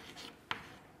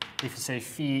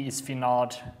phi is phi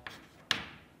naught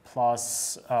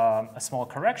plus a small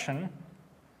correction,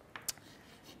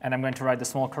 and I'm going to write the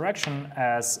small correction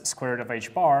as square root of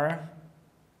h bar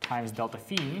times delta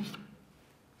phi,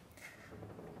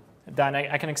 then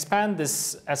I can expand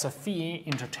this S of phi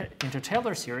into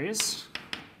Taylor series.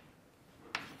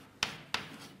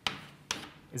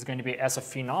 It's going to be S of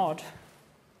phi naught.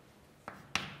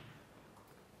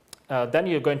 Then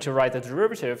you're going to write the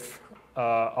derivative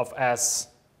of S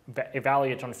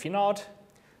evaluated on phi naught.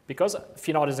 Because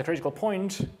phi naught is a critical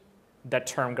point, that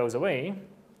term goes away.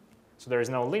 So there is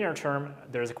no linear term,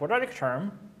 there is a quadratic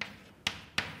term.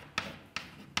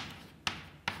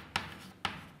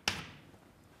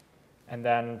 And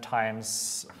then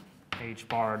times h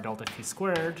bar delta phi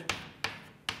squared,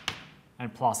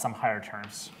 and plus some higher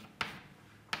terms.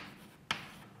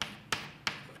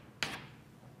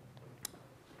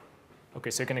 Okay,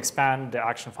 so you can expand the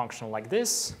action function like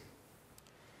this.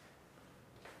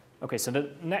 Okay, so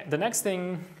the next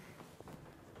thing,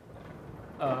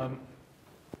 so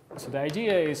the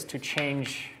idea is to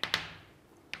change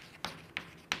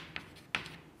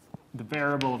the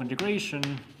variable of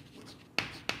integration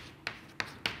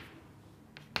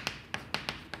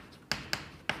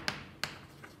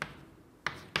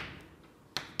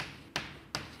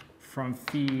from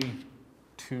phi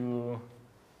to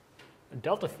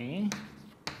delta phi.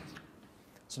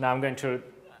 So now I'm going to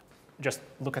just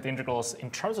look at the integrals in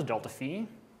terms of delta phi.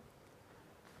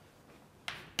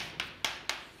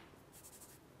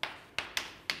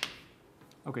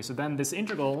 Okay, so then this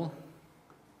integral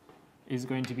is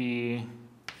going to be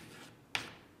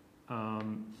of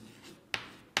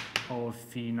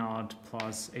phi naught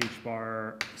plus h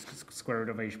bar square root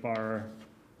of h bar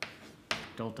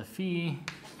delta phi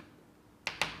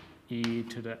e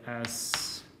to the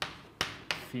s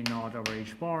phi naught over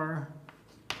h bar.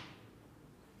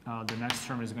 The next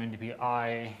term is going to be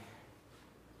I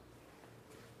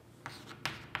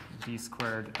d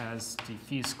squared s d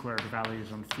phi squared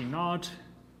values on phi naught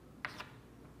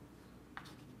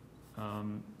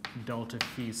delta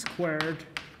phi squared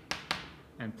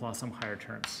and plus some higher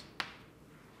terms.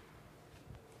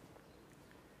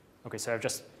 Okay, so I've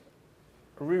just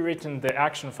rewritten the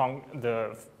action function,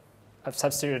 I've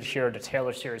substituted here the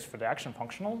Taylor series for the action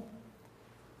functional.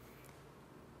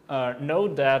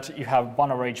 Note that you have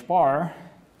 1 over h bar,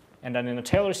 and then in the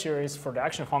Taylor series for the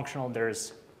action functional,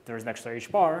 there's an extra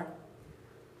h bar.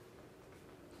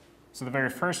 So the very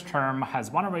first term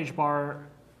has 1 over h bar,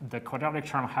 the quadratic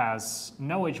term has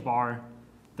no h bar,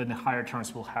 then the higher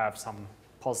terms will have some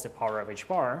positive power of h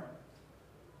bar.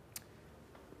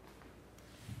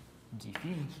 d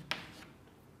phi.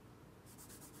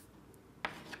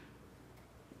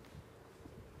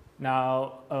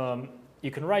 Now,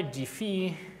 you can write d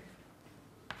phi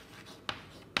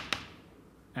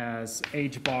as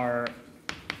h bar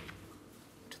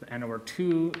to the n over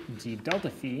 2 d delta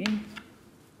phi,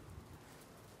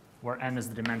 where n is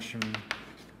the dimension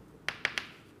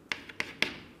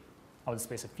of the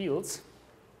space of fields.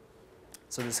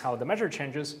 So this is how the measure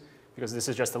changes, because this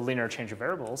is just a linear change of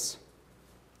variables.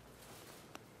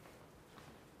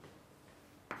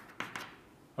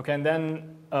 Okay, and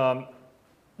then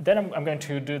I'm going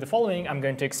to do the following. I'm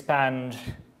going to expand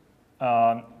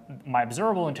my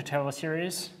observable into Taylor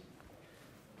series.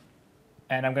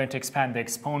 And I'm going to expand the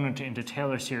exponent into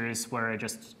Taylor series, where I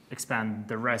just expand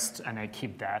the rest and I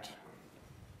keep that.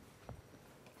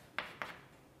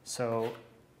 So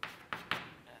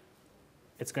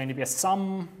it's going to be a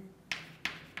sum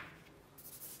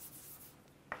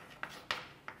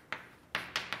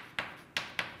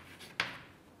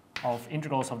of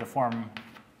integrals of the form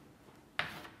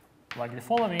like the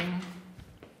following.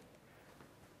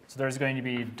 So there's going to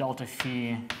be delta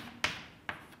phi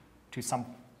to some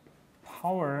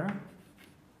power,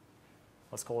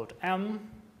 let's call it m.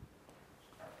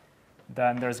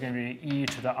 Then there's going to be e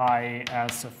to the I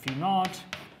s of phi naught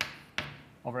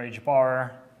over h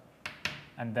bar,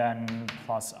 and then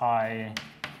plus I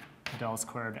del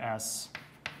squared s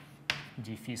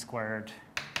d phi squared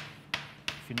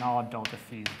phi naught delta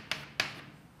phi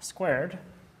squared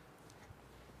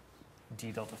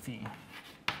d delta phi.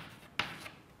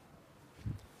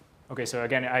 Okay, so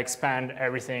again, I expand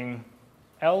everything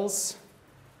else.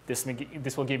 This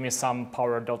will give me some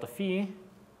power delta phi.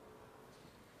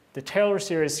 The Taylor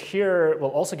series here will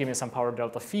also give me some power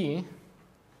delta phi.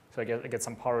 So I get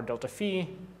some power delta phi,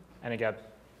 and I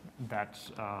get that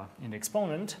in the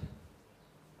exponent.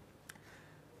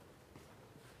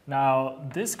 Now,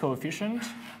 this coefficient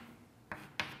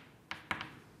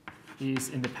is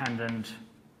independent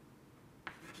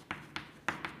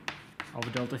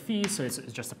of delta phi, so it's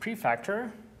just a prefactor.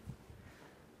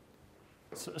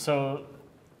 So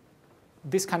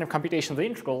this kind of computation of the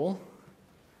integral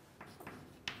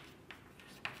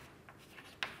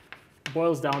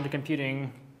boils down to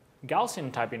computing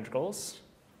Gaussian type integrals.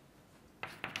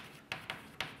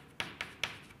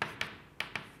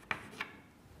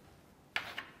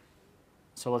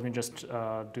 So let me just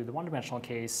do the one-dimensional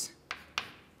case.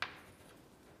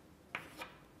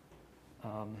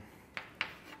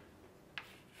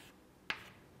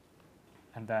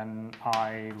 And then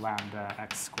I lambda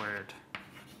x squared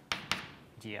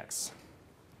dx.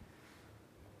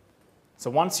 So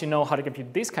once you know how to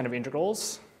compute these kind of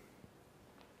integrals,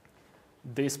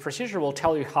 this procedure will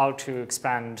tell you how to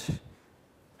expand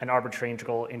an arbitrary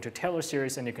integral into Taylor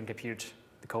series, and you can compute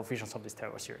the coefficients of this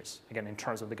Taylor series, again, in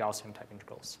terms of the Gaussian type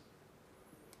integrals.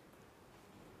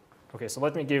 Okay, so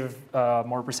let me give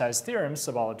more precise theorems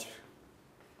about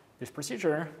this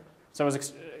procedure. So it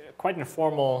was quite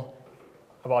informal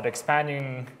about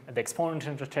expanding the exponent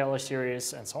into Taylor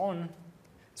series and so on.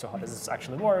 So how does this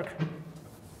actually work?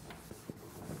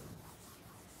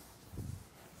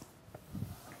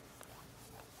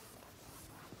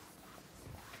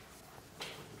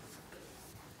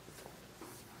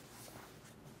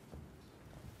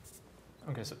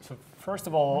 Okay, so first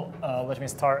of all, let me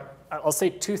start. I'll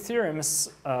say two theorems.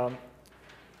 The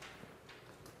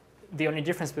only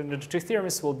difference between the two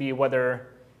theorems will be whether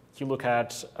you look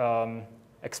at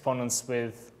exponents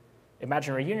with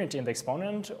imaginary unity in the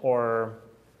exponent or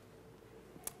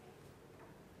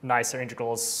nicer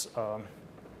integrals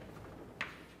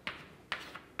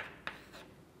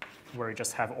where you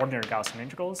just have ordinary Gaussian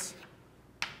integrals.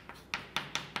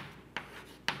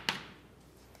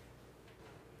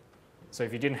 So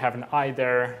if you didn't have an I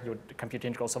there, you would compute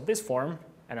integrals of this form,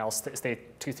 and I'll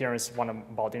state two theorems, one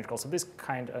about integrals of this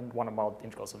kind and one about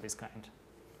integrals of this kind.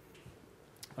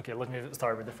 Okay, let me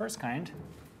start with the first kind.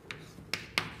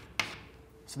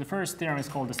 So the first theorem is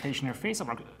called the stationary phase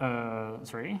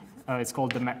it's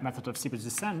called the method of seepage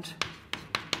descent.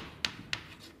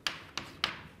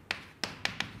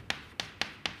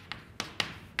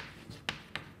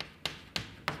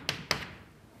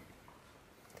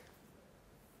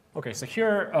 Okay, so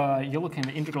here you're looking at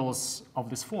the integrals of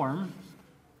this form.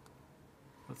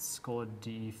 Let's call it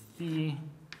d phi,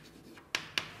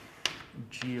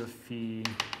 g of phi,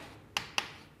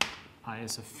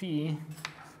 is of phi,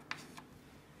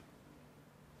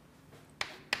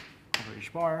 over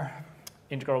h bar,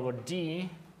 integral over d,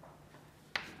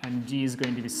 and d is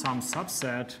going to be some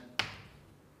subset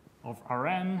of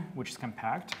Rn, which is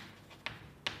compact.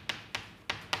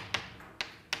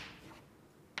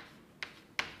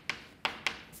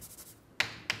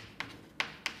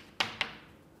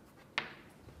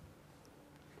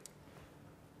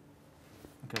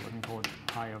 Okay, let me call it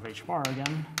I of h bar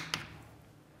again.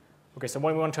 Okay, so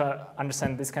when we want to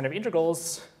understand this kind of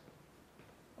integrals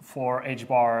for h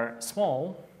bar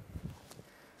small,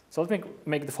 so let me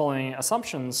make the following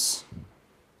assumptions.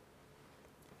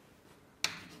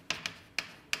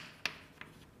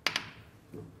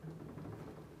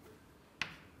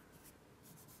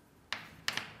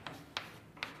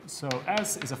 So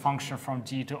S is a function from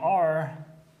D to R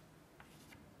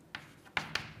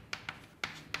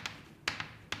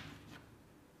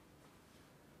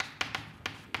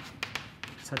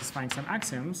satisfying some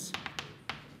axioms.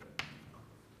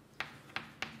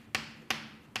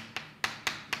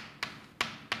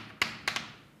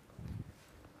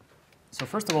 So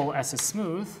first of all, S is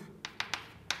smooth.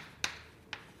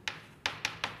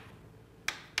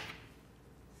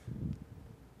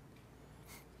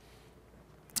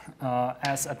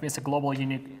 S admits a global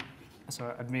unique,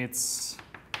 so admits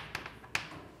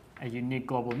a unique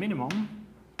global minimum.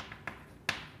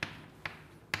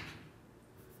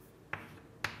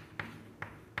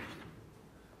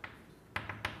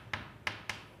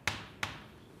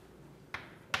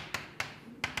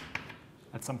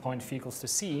 At some point phi equals to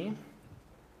C.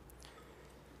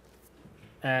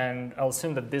 And I'll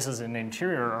assume that this is an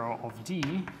interior of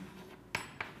D.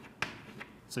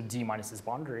 So D minus this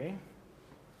boundary.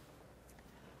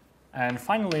 And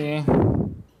finally,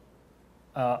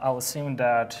 I'll assume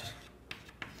that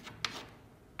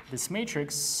this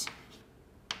matrix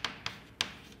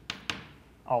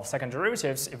of second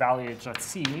derivatives evaluated at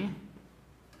C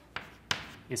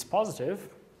is positive.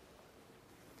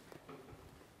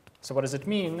 So what does it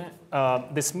mean?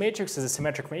 This matrix is a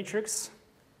symmetric matrix.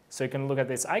 So you can look at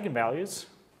its eigenvalues.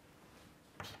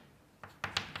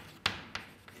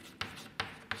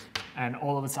 And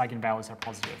all of its eigenvalues are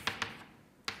positive.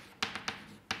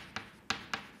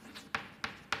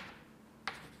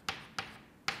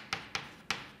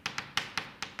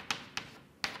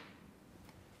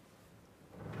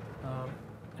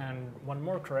 And one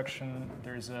more correction,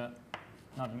 there's a,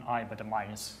 not an I, but a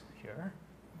minus here.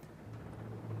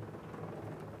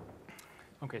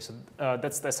 Okay, so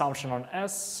that's the assumption on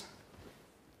S.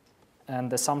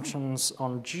 And the assumptions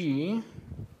on G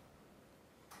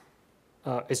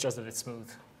is just that it's smooth.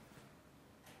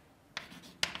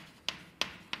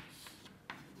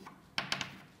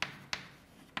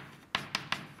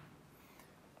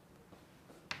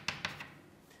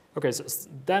 Okay, so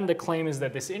then the claim is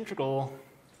that this integral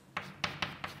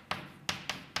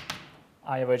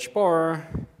I of h bar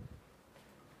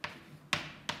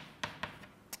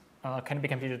can be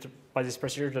computed by this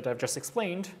procedure that I've just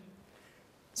explained.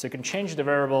 So you can change the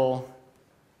variable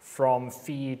from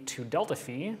phi to delta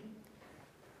phi.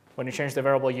 When you change the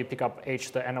variable, you pick up h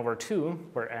to the n over 2,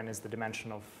 where n is the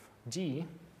dimension of D.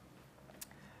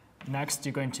 Next,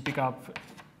 you're going to pick up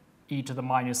e to the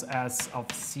minus s of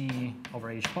c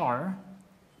over h bar.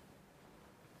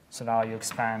 So now you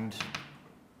expand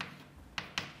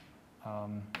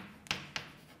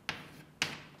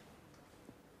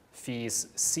phi is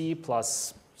c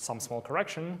plus some small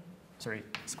correction, sorry,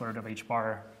 square root of h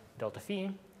bar delta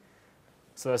phi.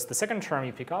 So that's the second term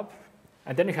you pick up.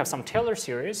 And then you have some Taylor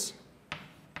series. You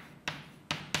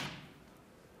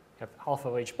have alpha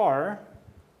of h bar.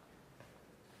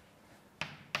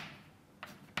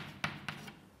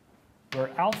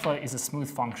 Where alpha is a smooth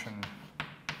function.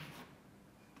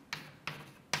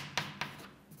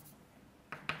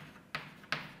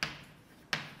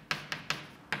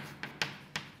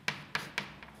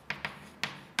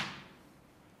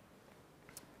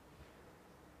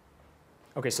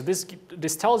 Okay, so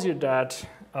this tells you that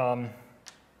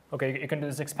okay, you can do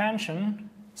this expansion.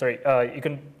 Sorry, you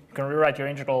can rewrite your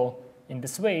integral in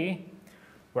this way,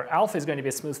 where alpha is going to be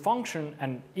a smooth function,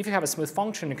 and if you have a smooth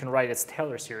function, you can write its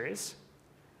Taylor series,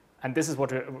 and this is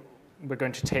what we're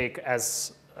going to take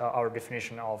as our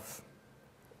definition of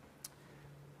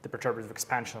the perturbative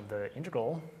expansion of the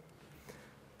integral.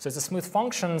 So it's a smooth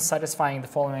function satisfying the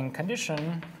following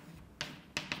condition.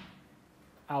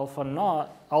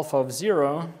 Alpha of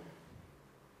 0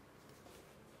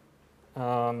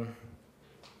 I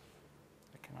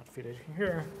cannot fit it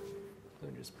here.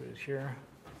 Let me just put it here.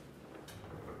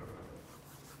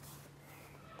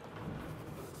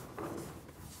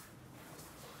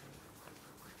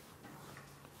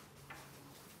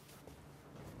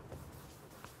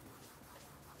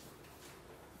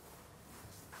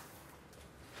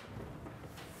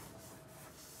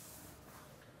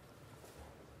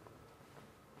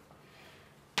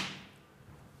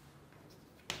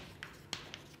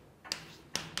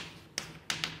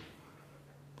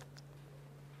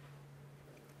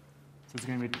 So it's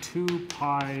going to be 2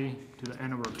 pi to the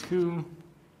n over 2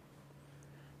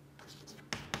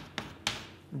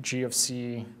 g of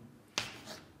c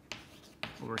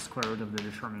over square root of the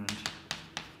determinant.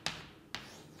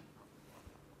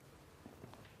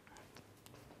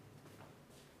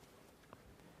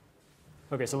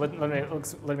 Okay, so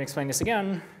let me explain this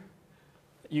again.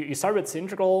 You start with this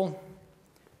integral.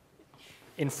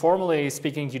 Informally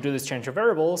speaking, you do this change of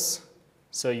variables.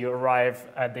 So you arrive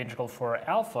at the integral for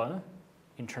alpha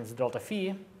in terms of delta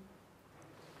phi.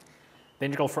 The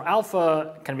integral for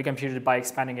alpha can be computed by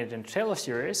expanding it into Taylor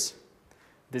series.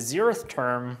 The 0th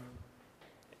term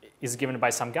is given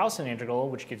by some Gaussian integral,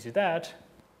 which gives you that.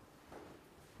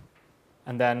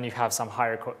 And then you have some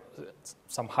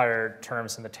higher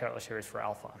terms in the Taylor series for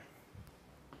alpha.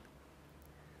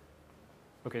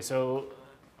 Okay, so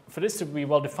for this to be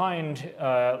well defined,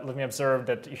 let me observe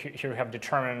that here we have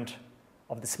determinant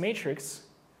of this matrix,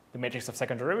 the matrix of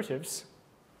second derivatives.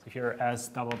 So here S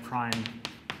double prime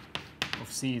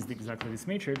of C is exactly this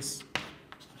matrix.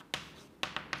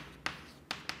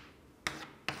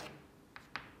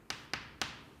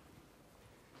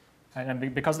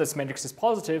 And because this matrix is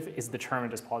positive, its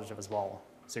determinant is positive as well.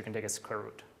 So you can take a square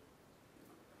root.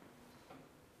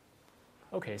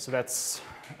 Okay, so that's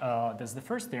the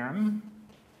first theorem.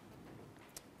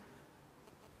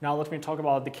 Now let me talk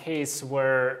about the case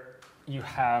where you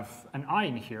have an I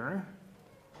in here.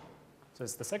 So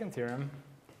it's the second theorem.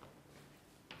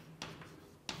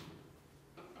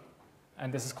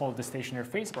 And this is called the stationary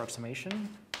phase approximation.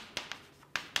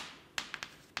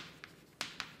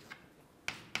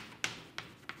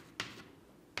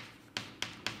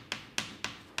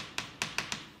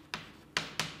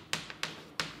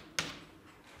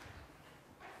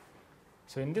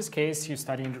 So in this case, you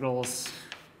study integrals,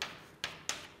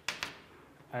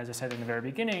 as I said in the very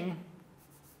beginning.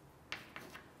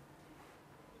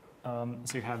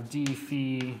 So you have d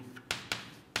phi,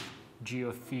 g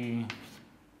of phi,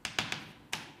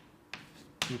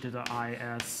 e to the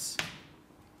is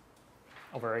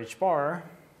over h bar.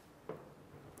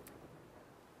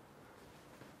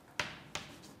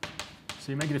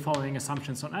 So you make the following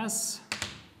assumptions on S,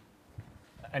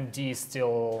 and D is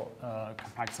still a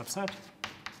compact subset.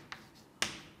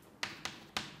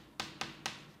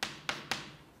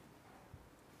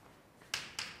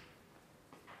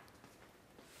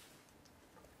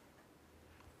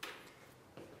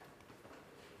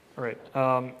 All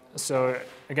right, so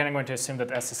again, I'm going to assume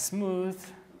that S is smooth.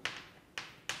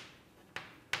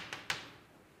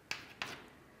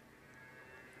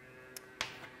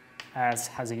 S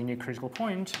has a unique critical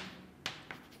point.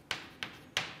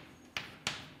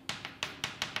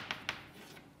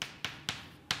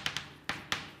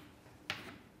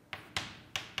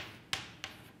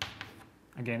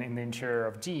 Again, in the interior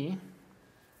of D.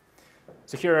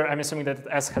 So here, I'm assuming that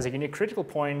S has a unique critical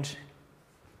point.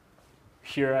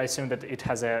 Here, I assume that it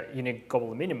has a unique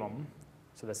global minimum.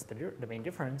 So that's the main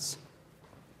difference.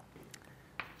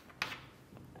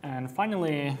 And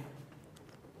finally,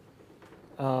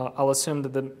 I'll assume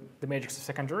that the matrix of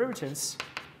second derivatives.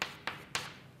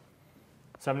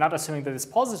 So I'm not assuming that it's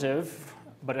positive,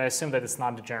 but I assume that it's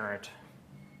not degenerate.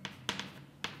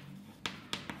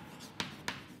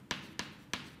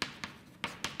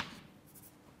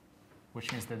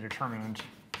 Which means the determinant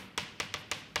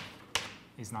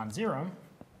is not zero.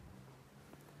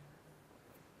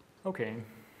 Okay.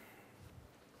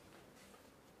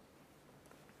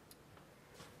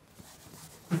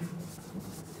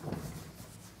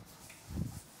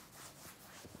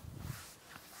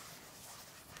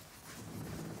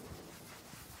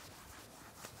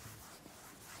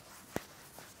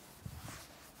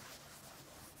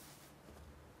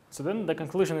 So then the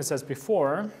conclusion is as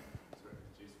before.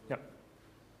 Yep.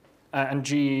 And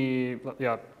G,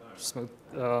 yeah, smooth.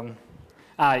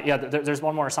 Yeah, there's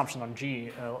one more assumption on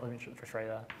G. Let me just write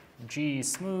that. G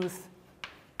smooth.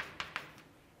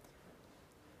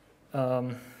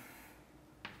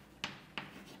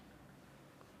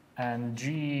 And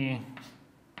G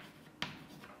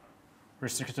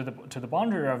restricted to the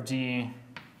boundary of D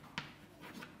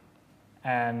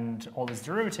and all its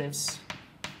derivatives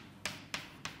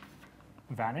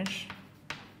vanish.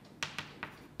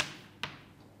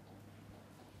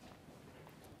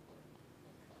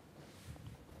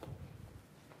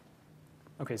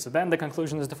 Okay, so then the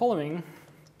conclusion is the following.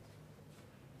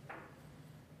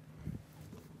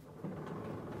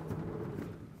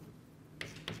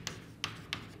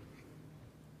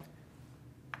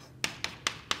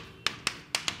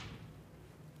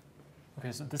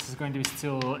 Okay, so this is going to be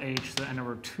still h to the n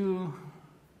over 2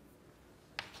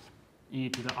 e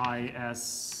to the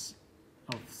is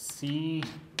of c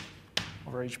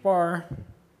over h bar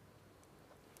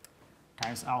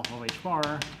times alpha of h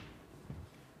bar,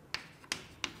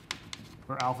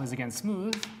 where alpha is again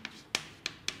smooth.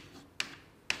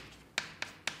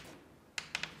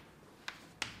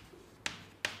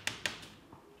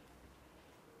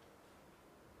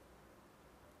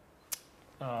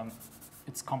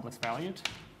 It's complex valued.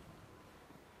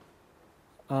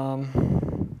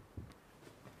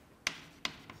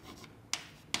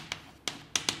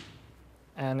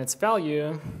 And its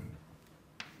value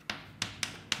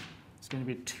is going to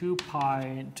be 2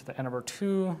 pi to the n over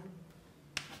 2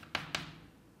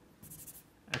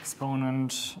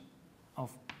 exponent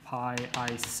of pi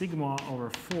I sigma over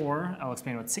 4. I'll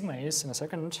explain what sigma is in a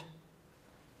second.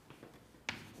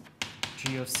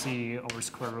 G of c over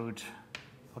square root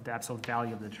of the absolute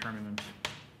value of the determinant.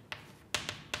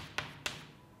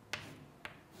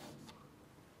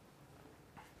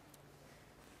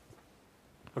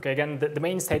 Okay, again, the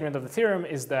main statement of the theorem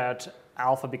is that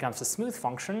alpha becomes a smooth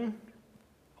function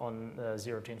on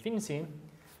 0 to infinity,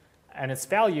 and its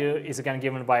value is again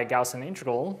given by a Gaussian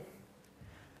integral.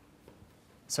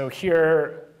 So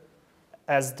here,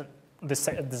 as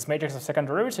this matrix of second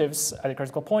derivatives at a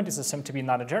critical point is assumed to be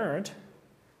non-degenerate,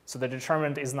 so the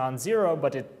determinant is non-zero,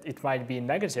 but it might be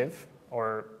negative,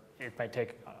 or it might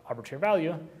take arbitrary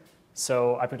value.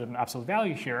 So I put an absolute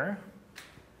value here,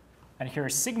 and here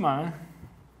sigma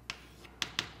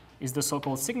is the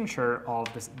so-called signature of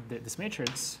this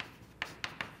matrix.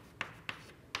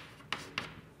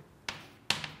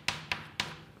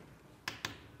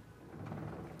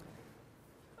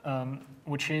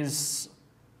 Which is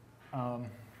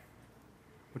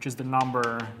the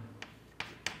number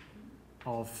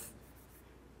of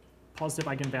positive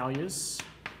eigenvalues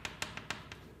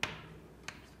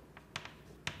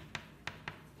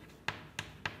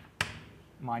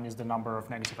minus the number of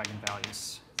negative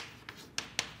eigenvalues.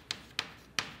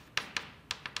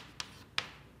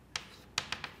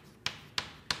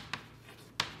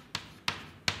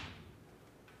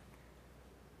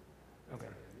 Okay.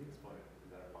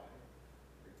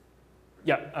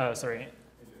 Yeah, sorry. It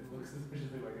looks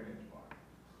suspiciously like an H bar.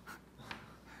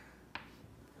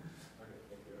 Okay,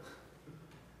 thank you.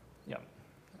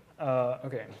 Yeah.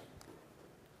 Okay.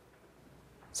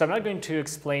 So I'm not going to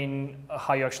explain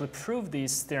how you actually prove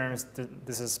these theorems.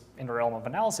 This is in the realm of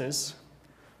analysis.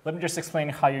 Let me just explain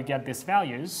how you get these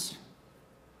values.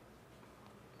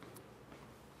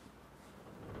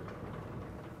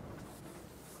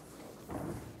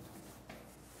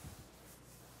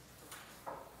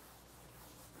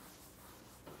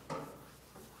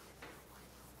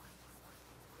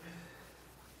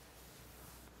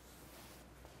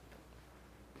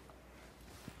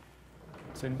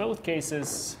 So in both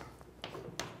cases,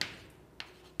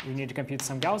 we need to compute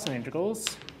some Gaussian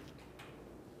integrals.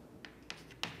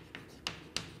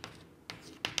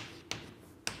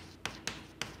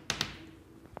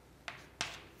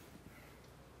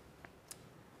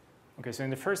 Okay, so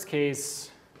in the first case,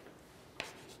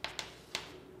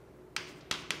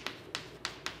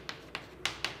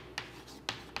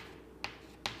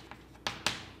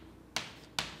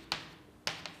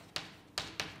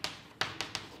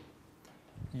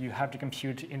 you have to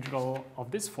compute integral of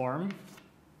this form,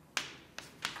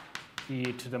 e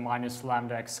to the minus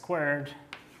lambda x squared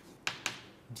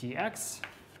dx,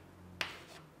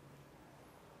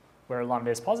 where lambda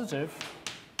is positive.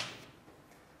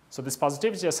 So this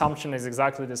positivity assumption is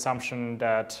exactly the assumption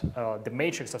that the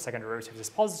matrix of second derivatives is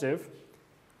positive.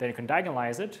 Then you can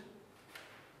diagonalize it,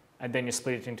 and then you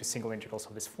split it into single integrals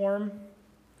of this form.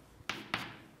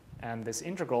 And this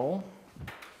integral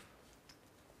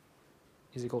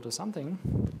is equal to something.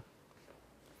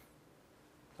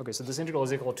 Okay, so this integral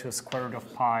is equal to square root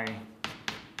of pi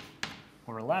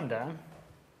over lambda.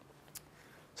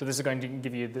 So this is going to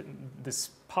give you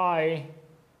this pi,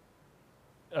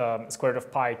 square root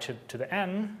of pi to the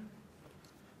n.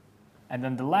 And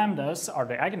then the lambdas are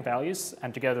the eigenvalues,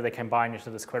 and together they combine into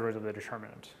the square root of the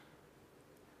determinant.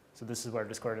 So this is where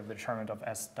the square root of the determinant of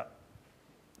s, of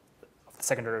the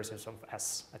second derivatives of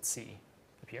s at c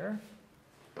appear.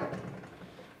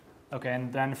 Okay,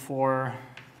 and then for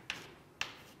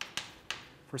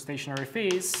stationary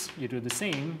phase, you do the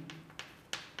same.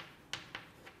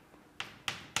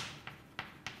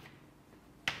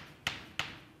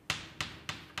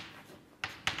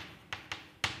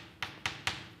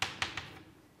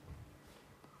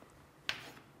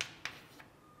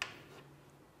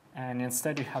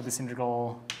 instead you have this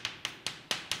integral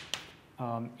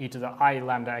e to the I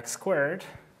lambda x squared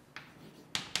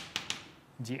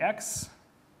dx.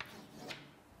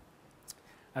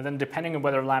 And then depending on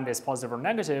whether lambda is positive or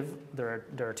negative, there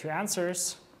are two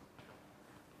answers.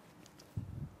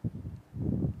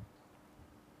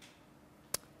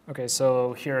 Okay,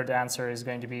 so here the answer is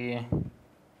going to be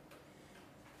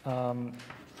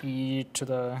e to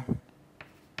the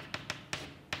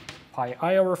pi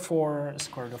I over 4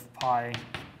 square root of pi,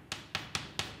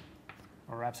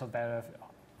 or absolute value of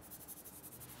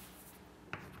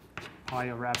pi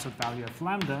over absolute value of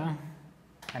lambda.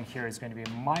 And here is going to be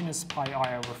minus pi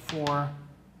I over 4,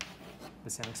 the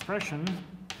same expression.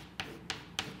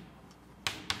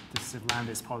 This is if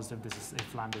lambda is positive, this is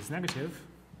if lambda is negative.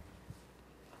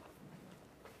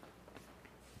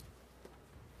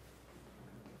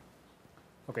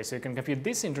 Okay, so you can compute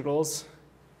these integrals.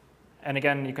 And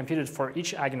again, you compute it for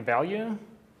each eigenvalue,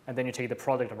 and then you take the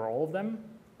product over all of them.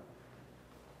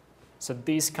 So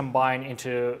these combine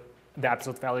into the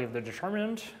absolute value of the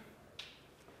determinant.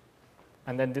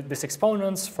 And then these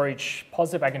exponents, for each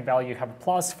positive eigenvalue, you have a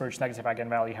plus. For each negative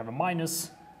eigenvalue, you have a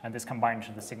minus. And this combines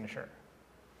into the signature.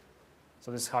 So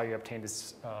this is how you obtain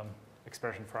this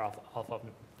expression for alpha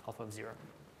of 0.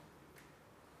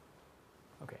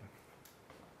 OK.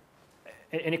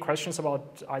 Any questions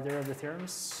about either of the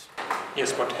theorems?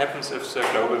 Yes, what happens if the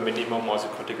global minimum or the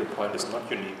critical point is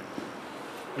not unique?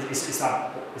 It's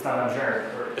not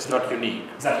ungeneric. It's not unique.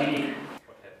 Is that unique?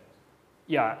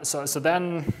 Yeah, so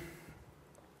then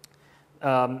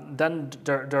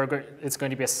it's going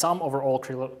to be a sum over all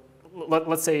critical.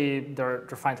 Let's say there are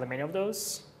finitely many of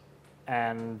those,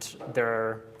 and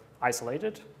they're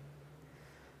isolated.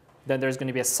 Then there's going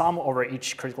to be a sum over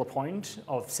each critical point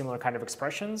of similar kind of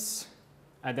expressions.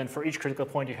 And then for each critical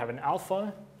point, you have an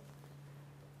alpha.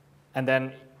 And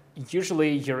then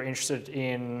usually you're interested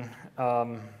in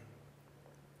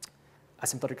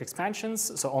asymptotic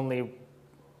expansions, so only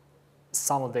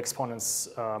some of the exponents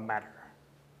matter,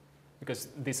 because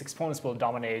these exponents will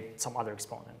dominate some other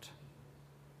exponent.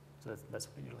 So that's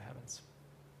what usually happens.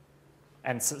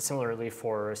 And similarly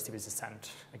for Stevie's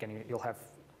descent, again, you have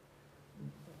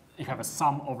a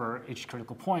sum over each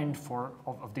critical point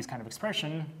of this kind of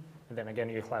expression, and then again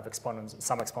you have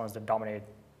some exponents that dominate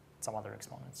some other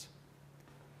exponents.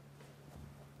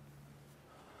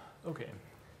 Okay.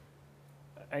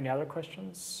 Any other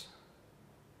questions?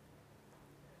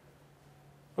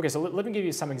 Okay, so let me give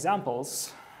you some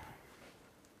examples.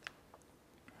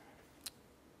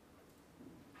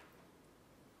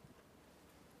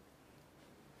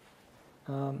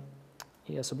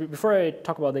 Yeah, so before I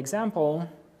talk about the example,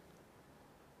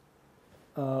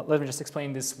 let me just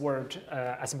explain this word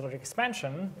asymptotic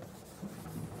expansion.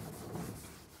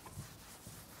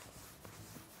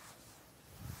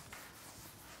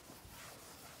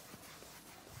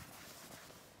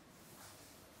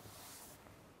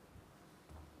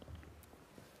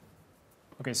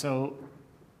 Okay, so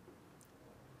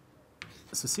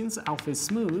since alpha is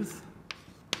smooth,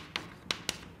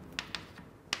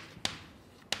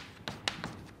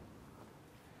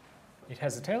 it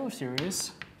has a Taylor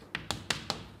series.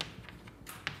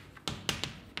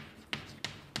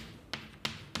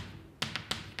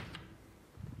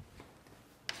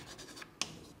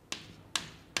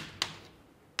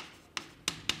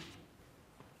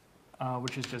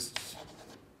 Which is just,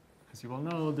 as you well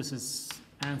know, this is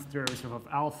nth derivative of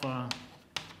alpha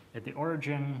at the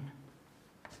origin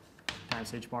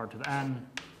times h bar to the n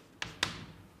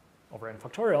over n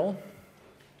factorial.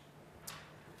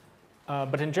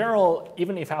 But in general,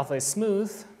 even if alpha is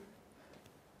smooth,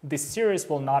 this series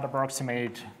will not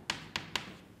approximate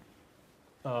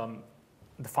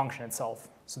the function itself.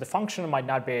 So the function might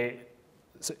not be,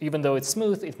 so even though it's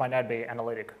smooth, it might not be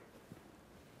analytic.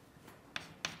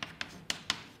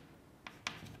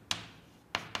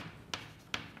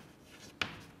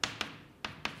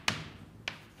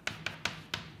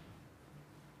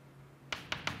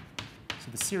 So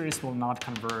the series will not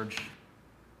converge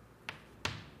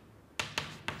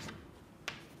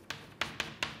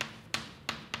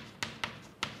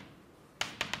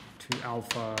to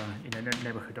alpha in a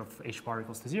neighborhood of h bar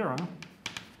equals to 0.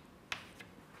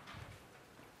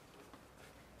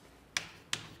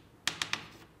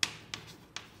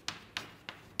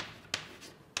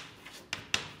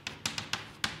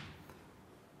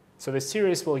 So the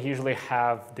series will usually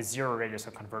have the 0 radius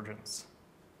of convergence.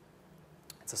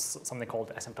 It's something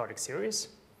called asymptotic series.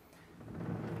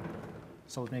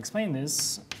 So let me explain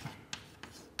this.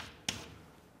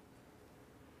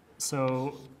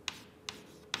 So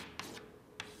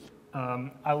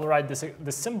I will write this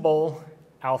symbol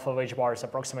alpha of h bar is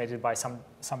approximated by some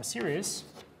some series.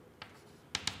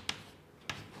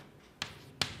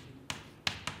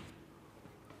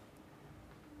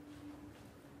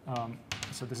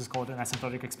 So this is called an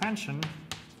asymptotic expansion.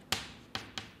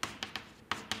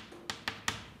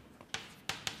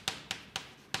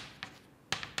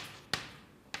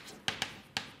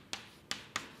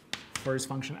 For this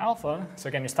function alpha. So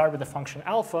again, you start with the function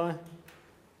alpha,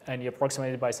 and you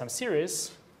approximate it by some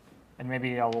series. And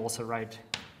maybe I'll also write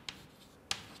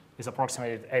is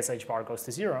approximated as h bar goes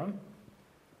to 0.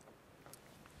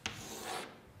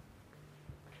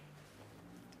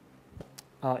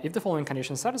 If the following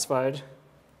condition is satisfied,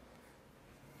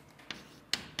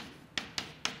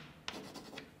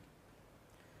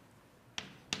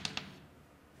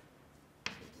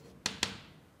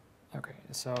 okay,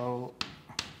 so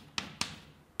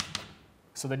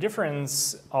the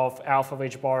difference of alpha of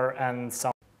h bar and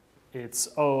some, it's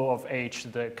O of h to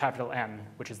the capital N,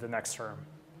 which is the next term.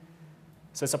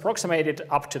 So it's approximated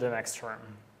up to the next term.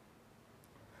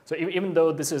 So even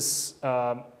though this is,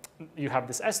 you have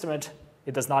this estimate,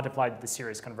 it does not imply that the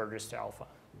series converges to alpha.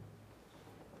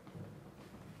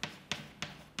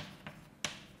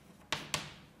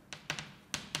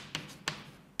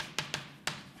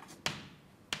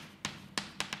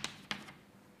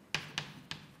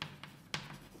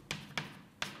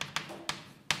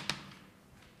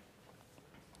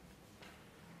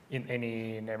 In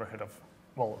any neighborhood of,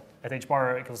 well, at h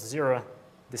bar equals to 0,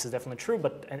 this is definitely true,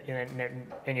 but in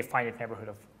any finite neighborhood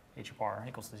of h bar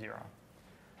equals to 0,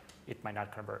 it might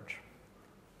not converge.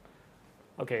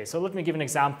 Okay, so let me give an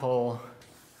example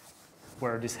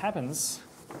where this happens.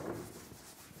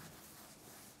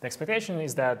 The expectation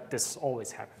is that this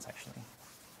always happens, actually.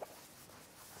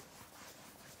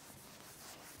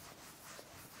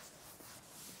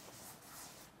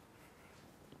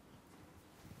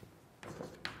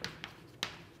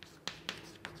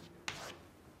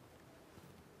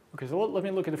 Okay, so let me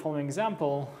look at the following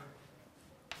example.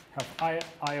 Have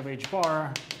I of h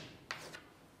bar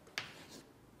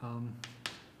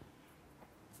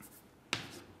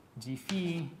d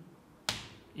phi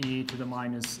e to the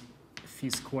minus phi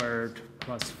squared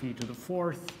plus phi to the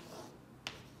 4th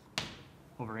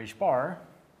over h bar.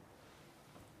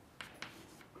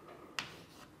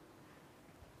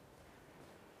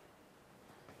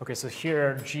 Okay, so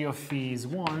here g of phi is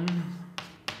 1.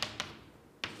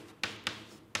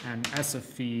 And s of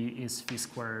phi is phi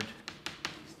squared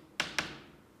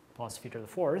plus phi to the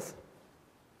 4th.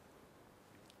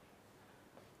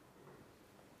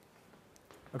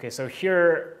 Okay, so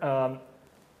here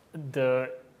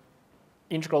the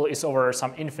integral is over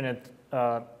some infinite,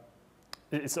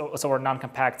 it's over a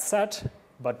non-compact set,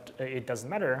 but it doesn't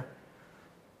matter.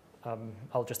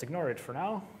 I'll just ignore it for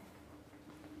now.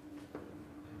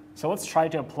 So let's try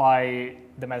to apply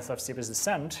the method of steepest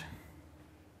descent.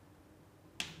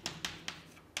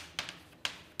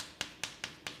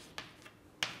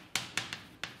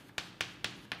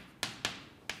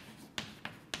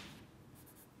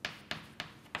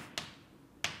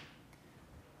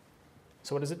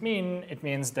 So what does it mean? It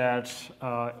means that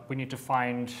we need to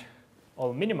find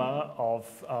all minima of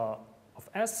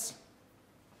S.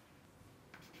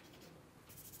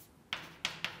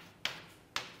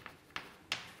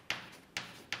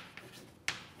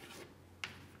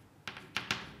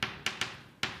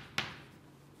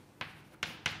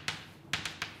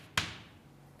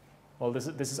 Well,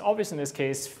 this is obvious in this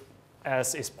case.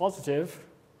 S is positive.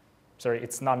 Sorry,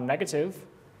 it's non-negative.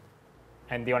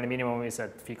 And the only minimum is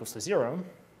at phi equals to 0.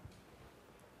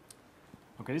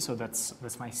 Okay, so that's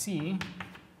my C.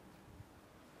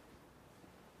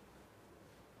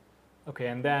 Okay,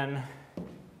 and then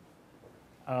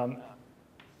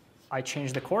I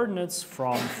change the coordinates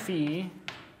from phi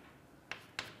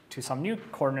to some new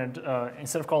coordinate.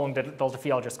 Instead of calling it delta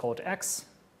phi, I'll just call it x.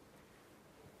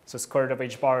 So square root of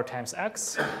h bar times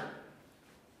x.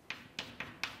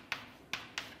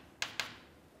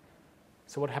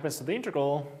 So what happens to the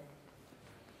integral?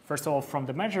 First of all, from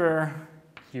the measure,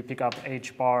 you pick up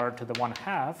h bar to the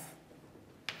 1/2.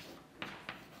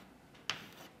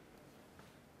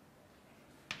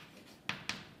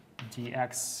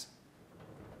 dx.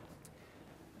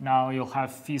 Now you'll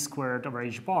have phi squared over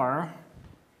h bar.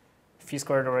 Phi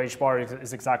squared over h bar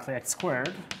is exactly x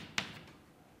squared.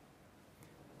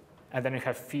 And then you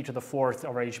have phi to the 4th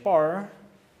over h bar.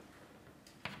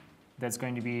 That's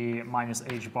going to be minus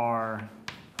h bar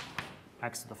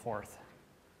x to the 4th.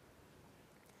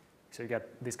 So you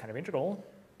get this kind of integral.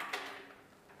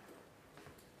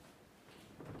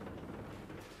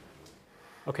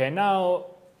 Okay, now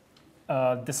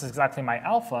this is exactly my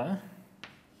alpha.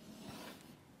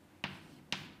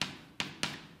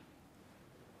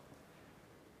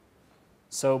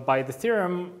 So by the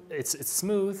theorem, it's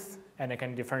smooth, and I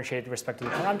can differentiate with respect to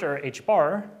the parameter h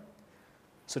bar.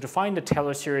 So to find the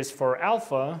Taylor series for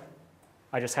alpha,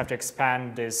 I just have to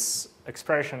expand this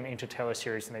expression into Taylor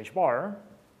series in h bar.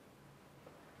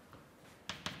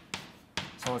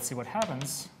 So let's see what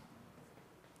happens.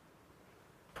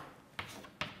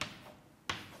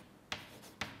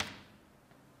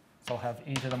 So I'll have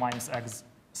e to the minus x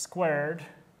squared.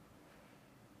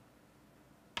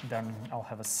 Then I'll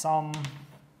have a sum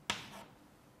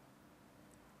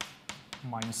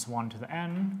minus 1 to the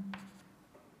n,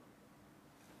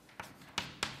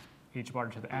 h bar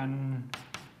to the n,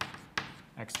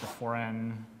 x to the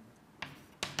 4n,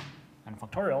 and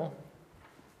factorial.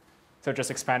 So just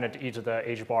expanded e to the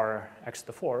h bar x to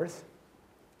the 4th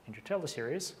into Taylor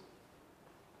series.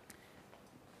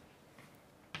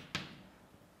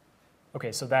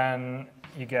 Okay, so then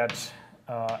you get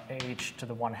h to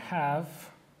the 1/2,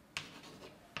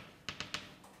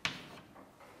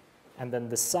 and then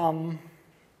the sum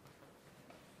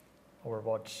over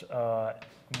what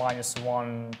minus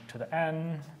 1 to the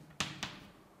n,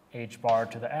 h bar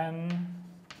to the n,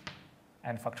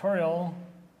 and factorial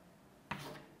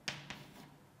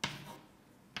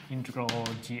integral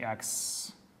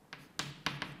gx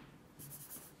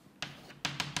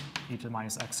e to the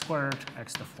minus x squared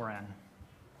x to the 4n.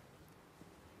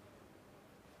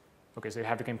 Okay, so you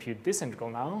have to compute this integral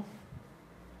now.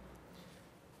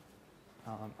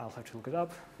 I'll have to look it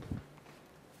up.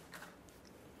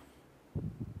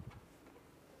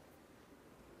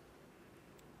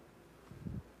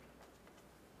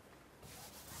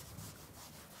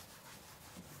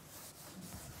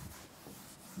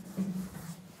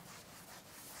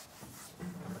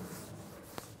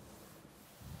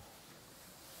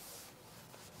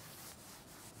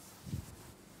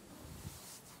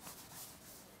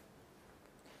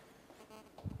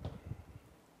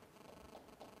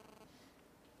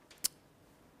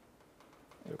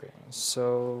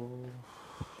 So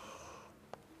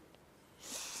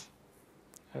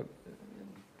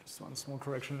just one small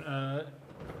correction.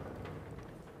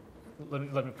 Let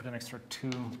me put an extra 2.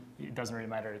 It doesn't really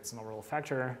matter. It's an overall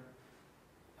factor.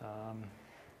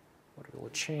 What will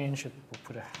it change? We'll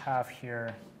put a half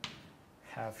here,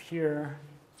 half here.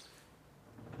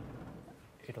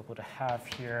 It'll put a half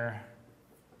here.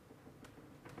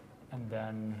 And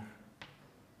then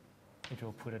it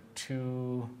will put a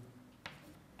 2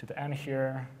 to the n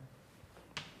here,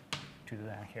 2 to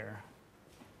the n here,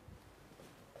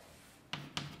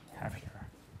 half here.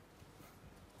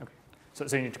 Okay, so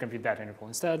you need to compute that integral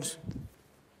instead.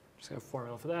 Just have a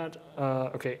formula for that.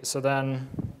 Okay, so then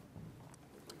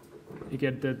you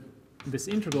get that this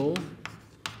integral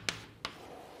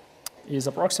is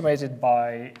approximated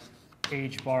by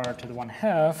h bar to the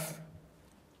 1/2,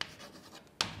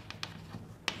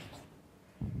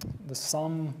 the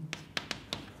sum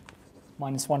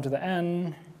minus 1 to the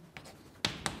n,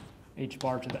 h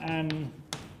bar to the n,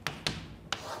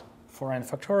 4n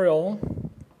factorial,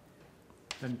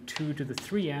 then 2 to the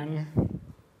 3n,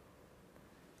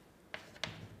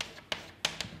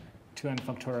 2n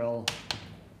factorial,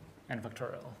 n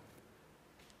factorial.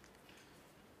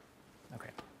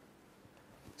 Okay.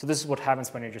 So this is what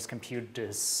happens when you just compute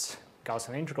this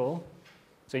Gaussian integral.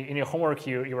 So in your homework,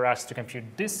 you were asked to compute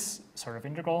this sort of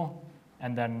integral,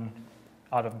 and then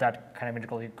out of that kind of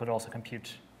integral, you could also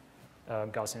compute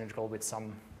Gaussian integral with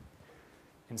some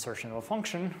insertion of a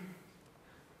function.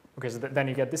 Okay, so then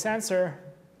you get this answer.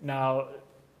 Now,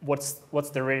 what's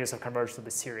the radius of convergence of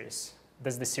the series?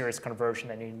 Does the series converge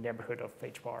in any neighborhood of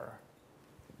h bar?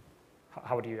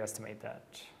 How do you estimate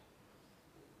that?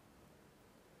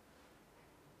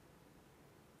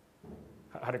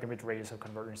 How to compute the radius of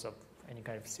convergence of any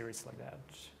kind of series like that?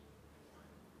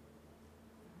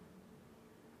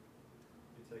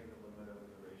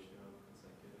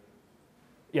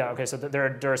 Yeah, okay, so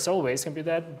there are several ways to compute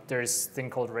that. There's a thing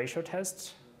called ratio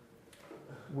test.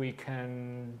 We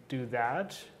can do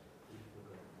that.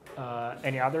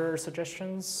 Any other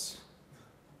suggestions?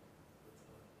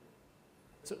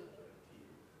 So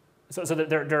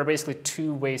there are basically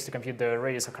 2 ways to compute the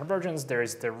radius of convergence. There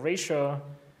is the ratio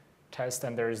test,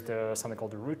 and there is something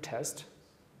called the root test.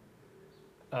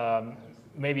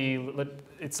 Maybe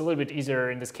it's a little bit easier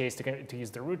in this case to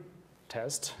use the root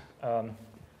test.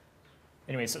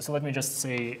 Anyway, so let me just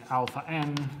say alpha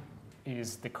n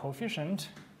is the coefficient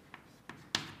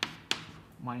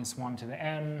minus 1 to the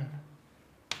n,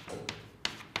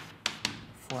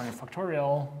 4n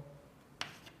factorial,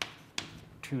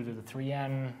 2 to the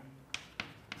 3n,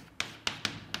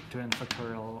 2n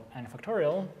factorial, n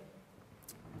factorial.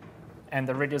 And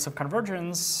the radius of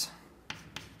convergence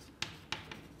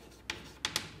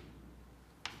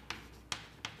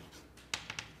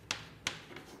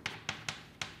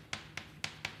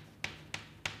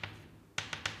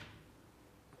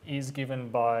is given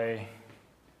by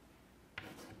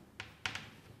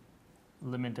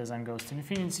limit as n goes to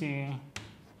infinity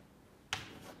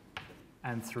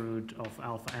nth root of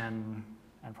alpha n,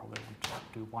 and probably want to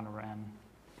do 1 over n.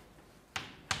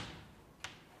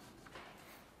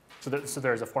 So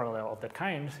there's a formula of that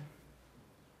kind.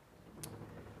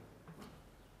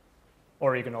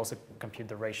 Or you can also compute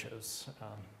the ratios,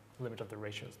 limit of the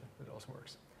ratios. That also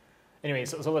works. Anyway,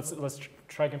 so let's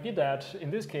try to compute that. In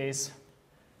this case,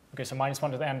 okay, so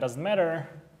 -1 to the n doesn't matter.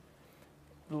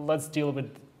 Let's deal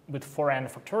with 4n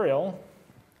factorial.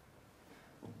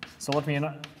 So let me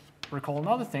recall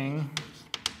another thing.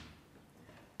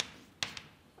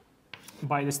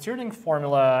 By the Stirling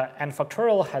formula, n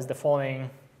factorial has the following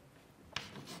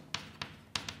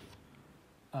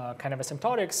kind of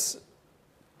asymptotics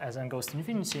as n goes to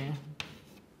infinity.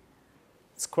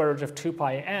 Square root of 2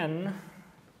 pi n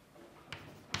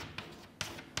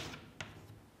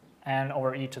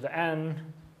over e to the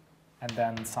n, and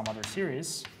then some other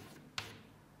series.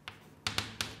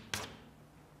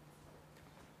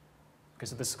 Okay,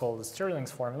 so this is called the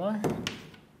Stirling's formula.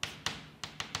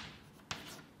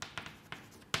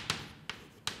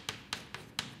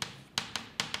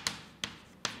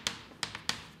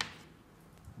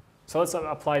 So let's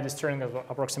apply the Stirling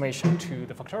approximation to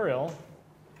the factorial.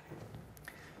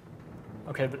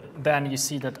 Okay, then you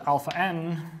see that alpha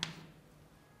n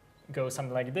goes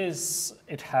something like this.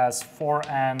 It has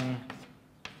 4n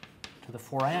to the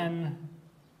 4n.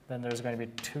 Then there's going to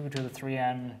be 2 to the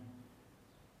 3n,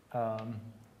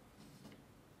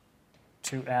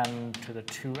 2n to the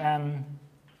 2n,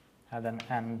 and then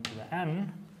n to the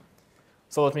n.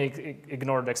 So let me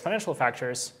ignore the exponential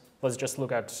factors. Let's just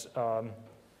look at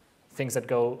things that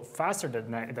go faster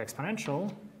than the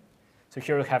exponential. So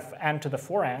here we have n to the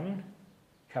 4n,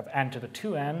 you have n to the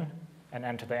 2n, and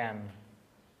n to the n.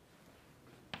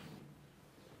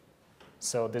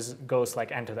 So this goes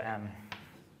like n to the n.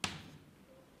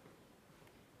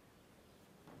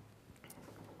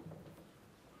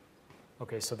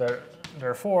 Okay, so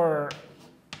therefore,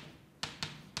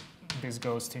 this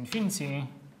goes to infinity.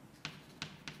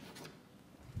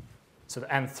 So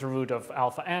the nth root of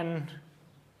alpha n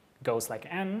goes like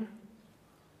n.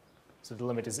 So the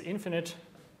limit is infinite.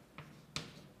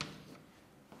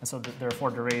 And so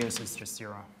therefore, the radius is just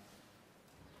 0.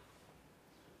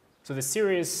 So the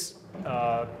series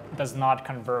does not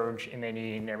converge in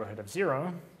any neighborhood of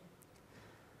 0,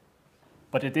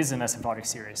 but it is an asymptotic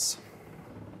series.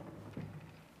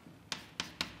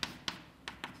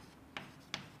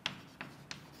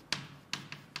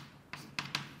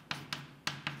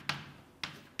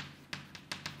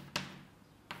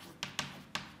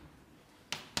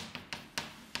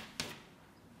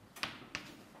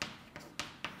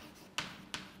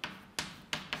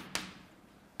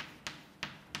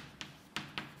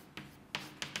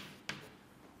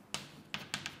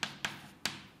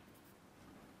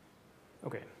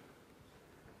 Okay.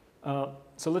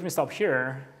 So let me stop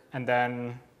here, and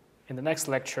then in the next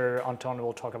lecture, Anton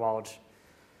will talk about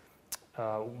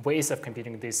ways of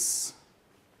computing these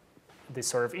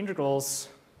sort of integrals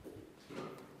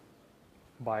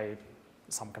by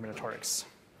some combinatorics.